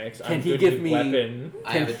mechanics. Can I'm he good give with me- weapon.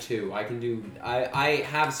 I have a 2. I can do. I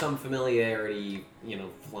have some familiarity,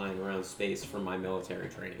 flying around space from my military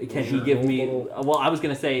training. Can he give me... Well, I was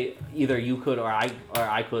going to say either you could or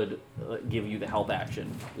I could give you the help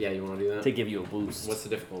action Yeah, you want to do that? to give you a boost. What's the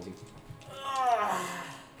difficulty?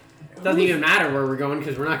 Doesn't even matter where we're going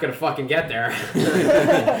because we're not gonna fucking get there.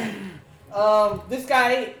 This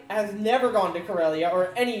guy has never gone to Corellia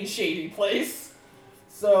or any shady place.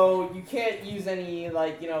 So you can't use any,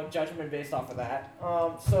 judgment based off of that.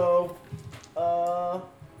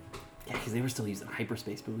 Yeah, because they were still using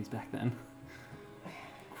hyperspace buoys back then.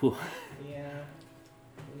 Whew. Yeah.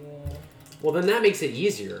 Well, then that makes it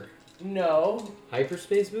easier. No,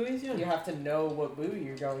 Hyperspace buoys, you yeah. have to know what buoy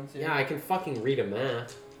you're going to. Yeah, I can fucking read a map.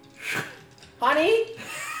 Honey?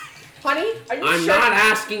 Honey, are you I'm sure? not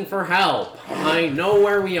asking for help. I know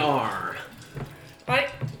where we are. Honey,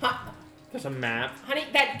 There's a map. honey,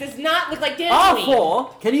 that does not look like Disney.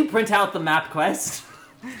 R4, can you print out the map quest?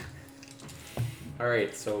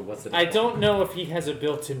 Alright, so what's the I don't know if he has a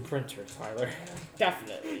built-in printer, Tyler.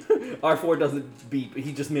 Definitely. R4 doesn't beep,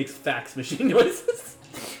 he just makes fax machine noises.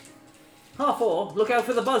 R4, look out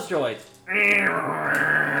for the buzz droid.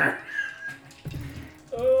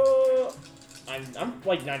 I'm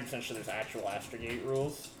like 90% sure there's actual Astrogate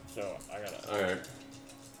rules, so I gotta. Alright.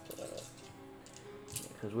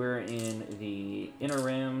 Because we're in the Inner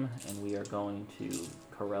Rim, and we are going to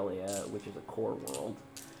Corellia, which is a core world.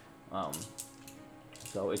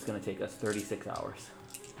 So it's going to take us 36 hours.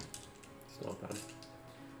 It's not bad. A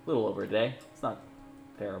little over a day. It's not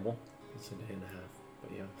terrible. It's a day and a half,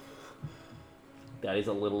 but yeah. That is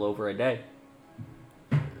a little over a day.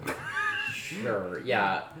 Sure,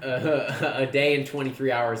 yeah. A day and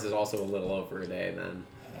 23 hours is also a little over a day, then.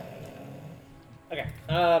 Okay.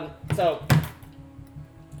 So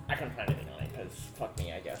I couldn't find anything on it because fuck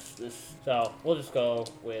me, I guess. So we'll just go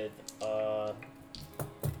with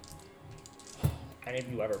Any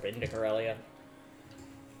of you ever been to Corellia?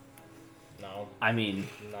 No. I mean,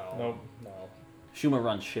 No. Nope. No. Shuma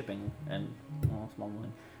runs shipping and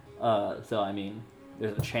smuggling. So I mean,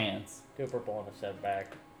 there's a chance. Cooper pulling a set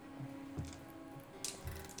back.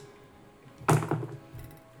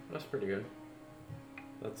 That's pretty good.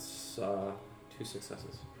 That's 2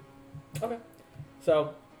 successes. Okay.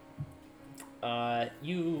 So,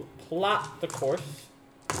 you plot the course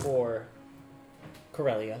for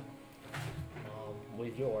Corellia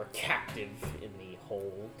with your captive in the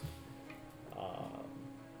hold.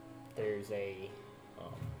 There's a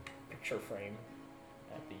picture frame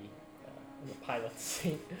at the pilot's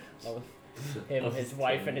seat of him, his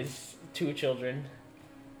wife, and his 2 children.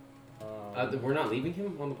 We're not leaving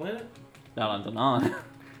him on the planet? Not on Danan.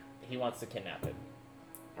 He wants to kidnap him.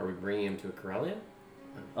 Are we bringing him to a Corellia?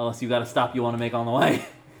 Unless you got a stop you want to make on the way.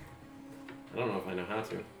 I don't know if I know how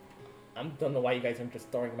to. I don't know why you guys aren't just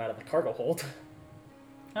throwing him out of the cargo hold.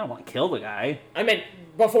 I don't want to kill the guy. I meant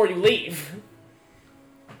before you leave.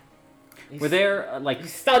 Were there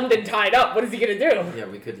He's stunned and tied up. What is he gonna do? Yeah,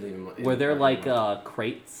 we could leave him. were there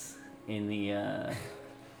crates in the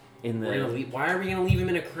Why are we gonna leave him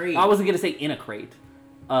in a crate? I wasn't gonna say in a crate.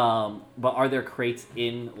 But are there crates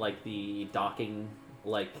in like the docking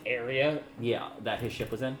Area. yeah, that his ship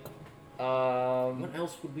was in? What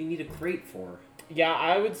else would we need a crate for? Yeah,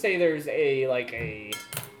 I would say there's a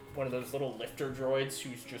one of those little lifter droids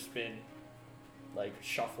who's just been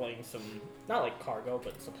shuffling some not cargo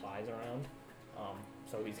but supplies around.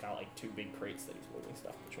 So he's got 2 big crates that he's moving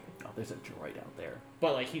stuff between. Oh, there's a droid out there.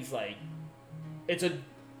 But it's a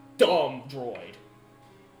dumb droid.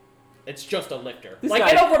 It's just a lifter. This I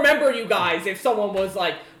guy- don't remember you guys if someone was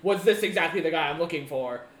was this exactly the guy I'm looking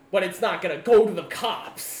for? But it's not gonna go to the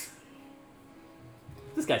cops.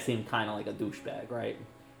 This guy seemed kind of like a douchebag, right?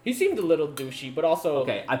 He seemed a little douchey, but also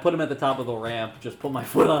Okay, I put him at the top of the ramp, just put my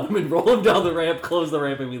foot on him and roll him down the ramp, close the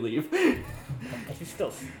ramp, and we leave. he's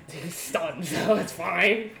stunned, so it's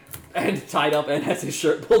fine. And tied up and has his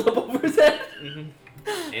shirt pulled up over his head.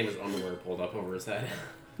 And his underwear pulled up over his head.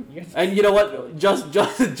 And you know what?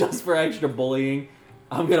 Just for extra bullying,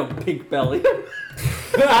 I'm gonna pink belly him.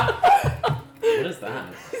 What is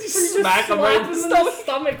that? Smack him right in the in stomach. the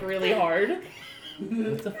stomach really hard.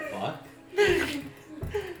 What the fuck?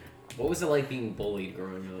 What was it like being bullied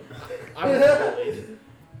growing up? I was bullied.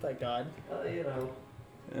 Thank God. You know.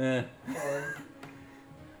 Eh.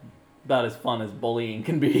 About as fun as bullying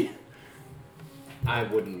can be. I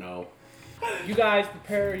wouldn't know. You guys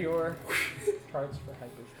prepare your parts for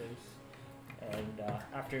hyperspace, and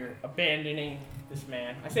after abandoning this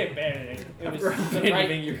man, I say abandoning. It was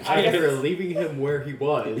Abandoning your Either leaving him where he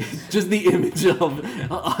was. Just the image of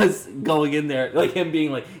us going in there, like him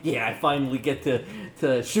being like, "Yeah, I finally get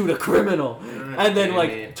to shoot a criminal," and then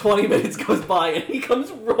damn 20 minutes goes by and he comes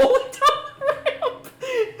rolling down the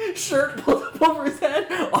ramp, shirt pulled up over his head,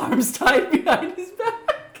 arms tied behind his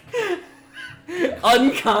back,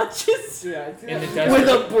 unconscious, in the with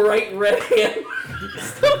desert. a bright red hand.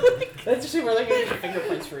 That's actually where they get the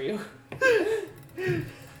fingerprints for you.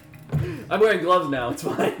 I'm wearing gloves now. It's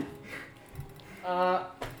fine. All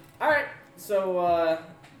right. So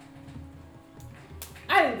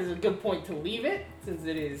I think this is a good point to leave it since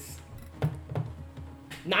it is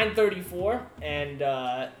 9:34, and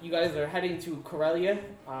you guys are heading to Corellia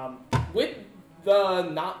with the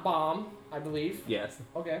not bomb, I believe. Yes.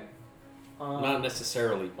 Okay. Not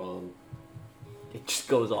necessarily bomb. It just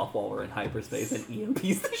goes off while we're in hyperspace and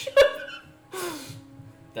EMPs the ship.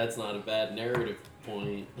 That's not a bad narrative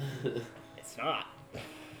point. It's not.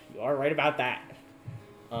 You are right about that.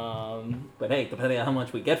 But hey, depending on how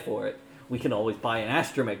much we get for it, we can always buy an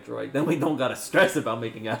astromech droid. Then we don't gotta stress about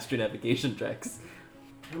making astronavigation checks.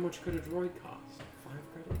 How much could a droid cost?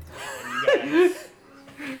 you guys.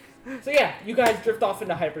 So yeah, you guys drift off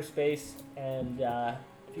into hyperspace, and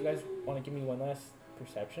if you guys want to give me one last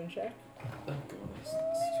perception check. Oh, It's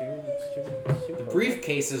too the purple.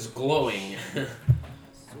 briefcase is glowing.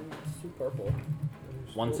 It's too purple.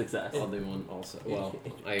 One success. I'll do one also. Well,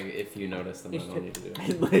 if you notice, then I don't need to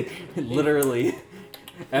do it. Literally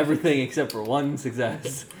everything except for one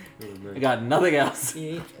success. I got nothing else.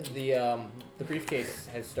 The briefcase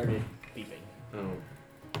has started beeping. Oh,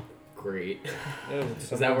 great. Is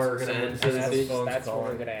that where we're gonna end? That's where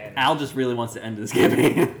we're gonna end. Al just really wants to end this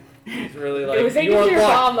campaign. He's really It like, was aiming "You are for your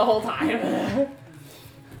locked." bomb the whole time.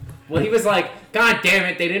 Well, he was like, God damn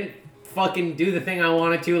it, they didn't fucking do the thing I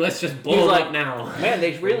wanted to. Let's just blow He's it like, up now. Man,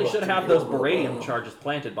 they really should have those beryllium charges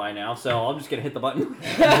planted by now, so I'm just gonna hit the button.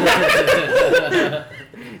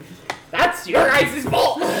 That's your guys'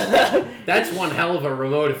 fault. That's one hell of a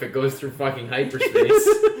remote if it goes through fucking hyperspace.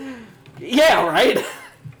 Yeah, right.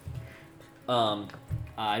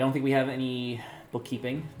 I don't think we have any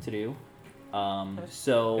bookkeeping to do.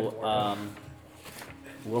 So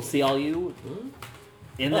we'll see all you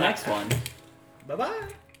in the next one. Bye bye.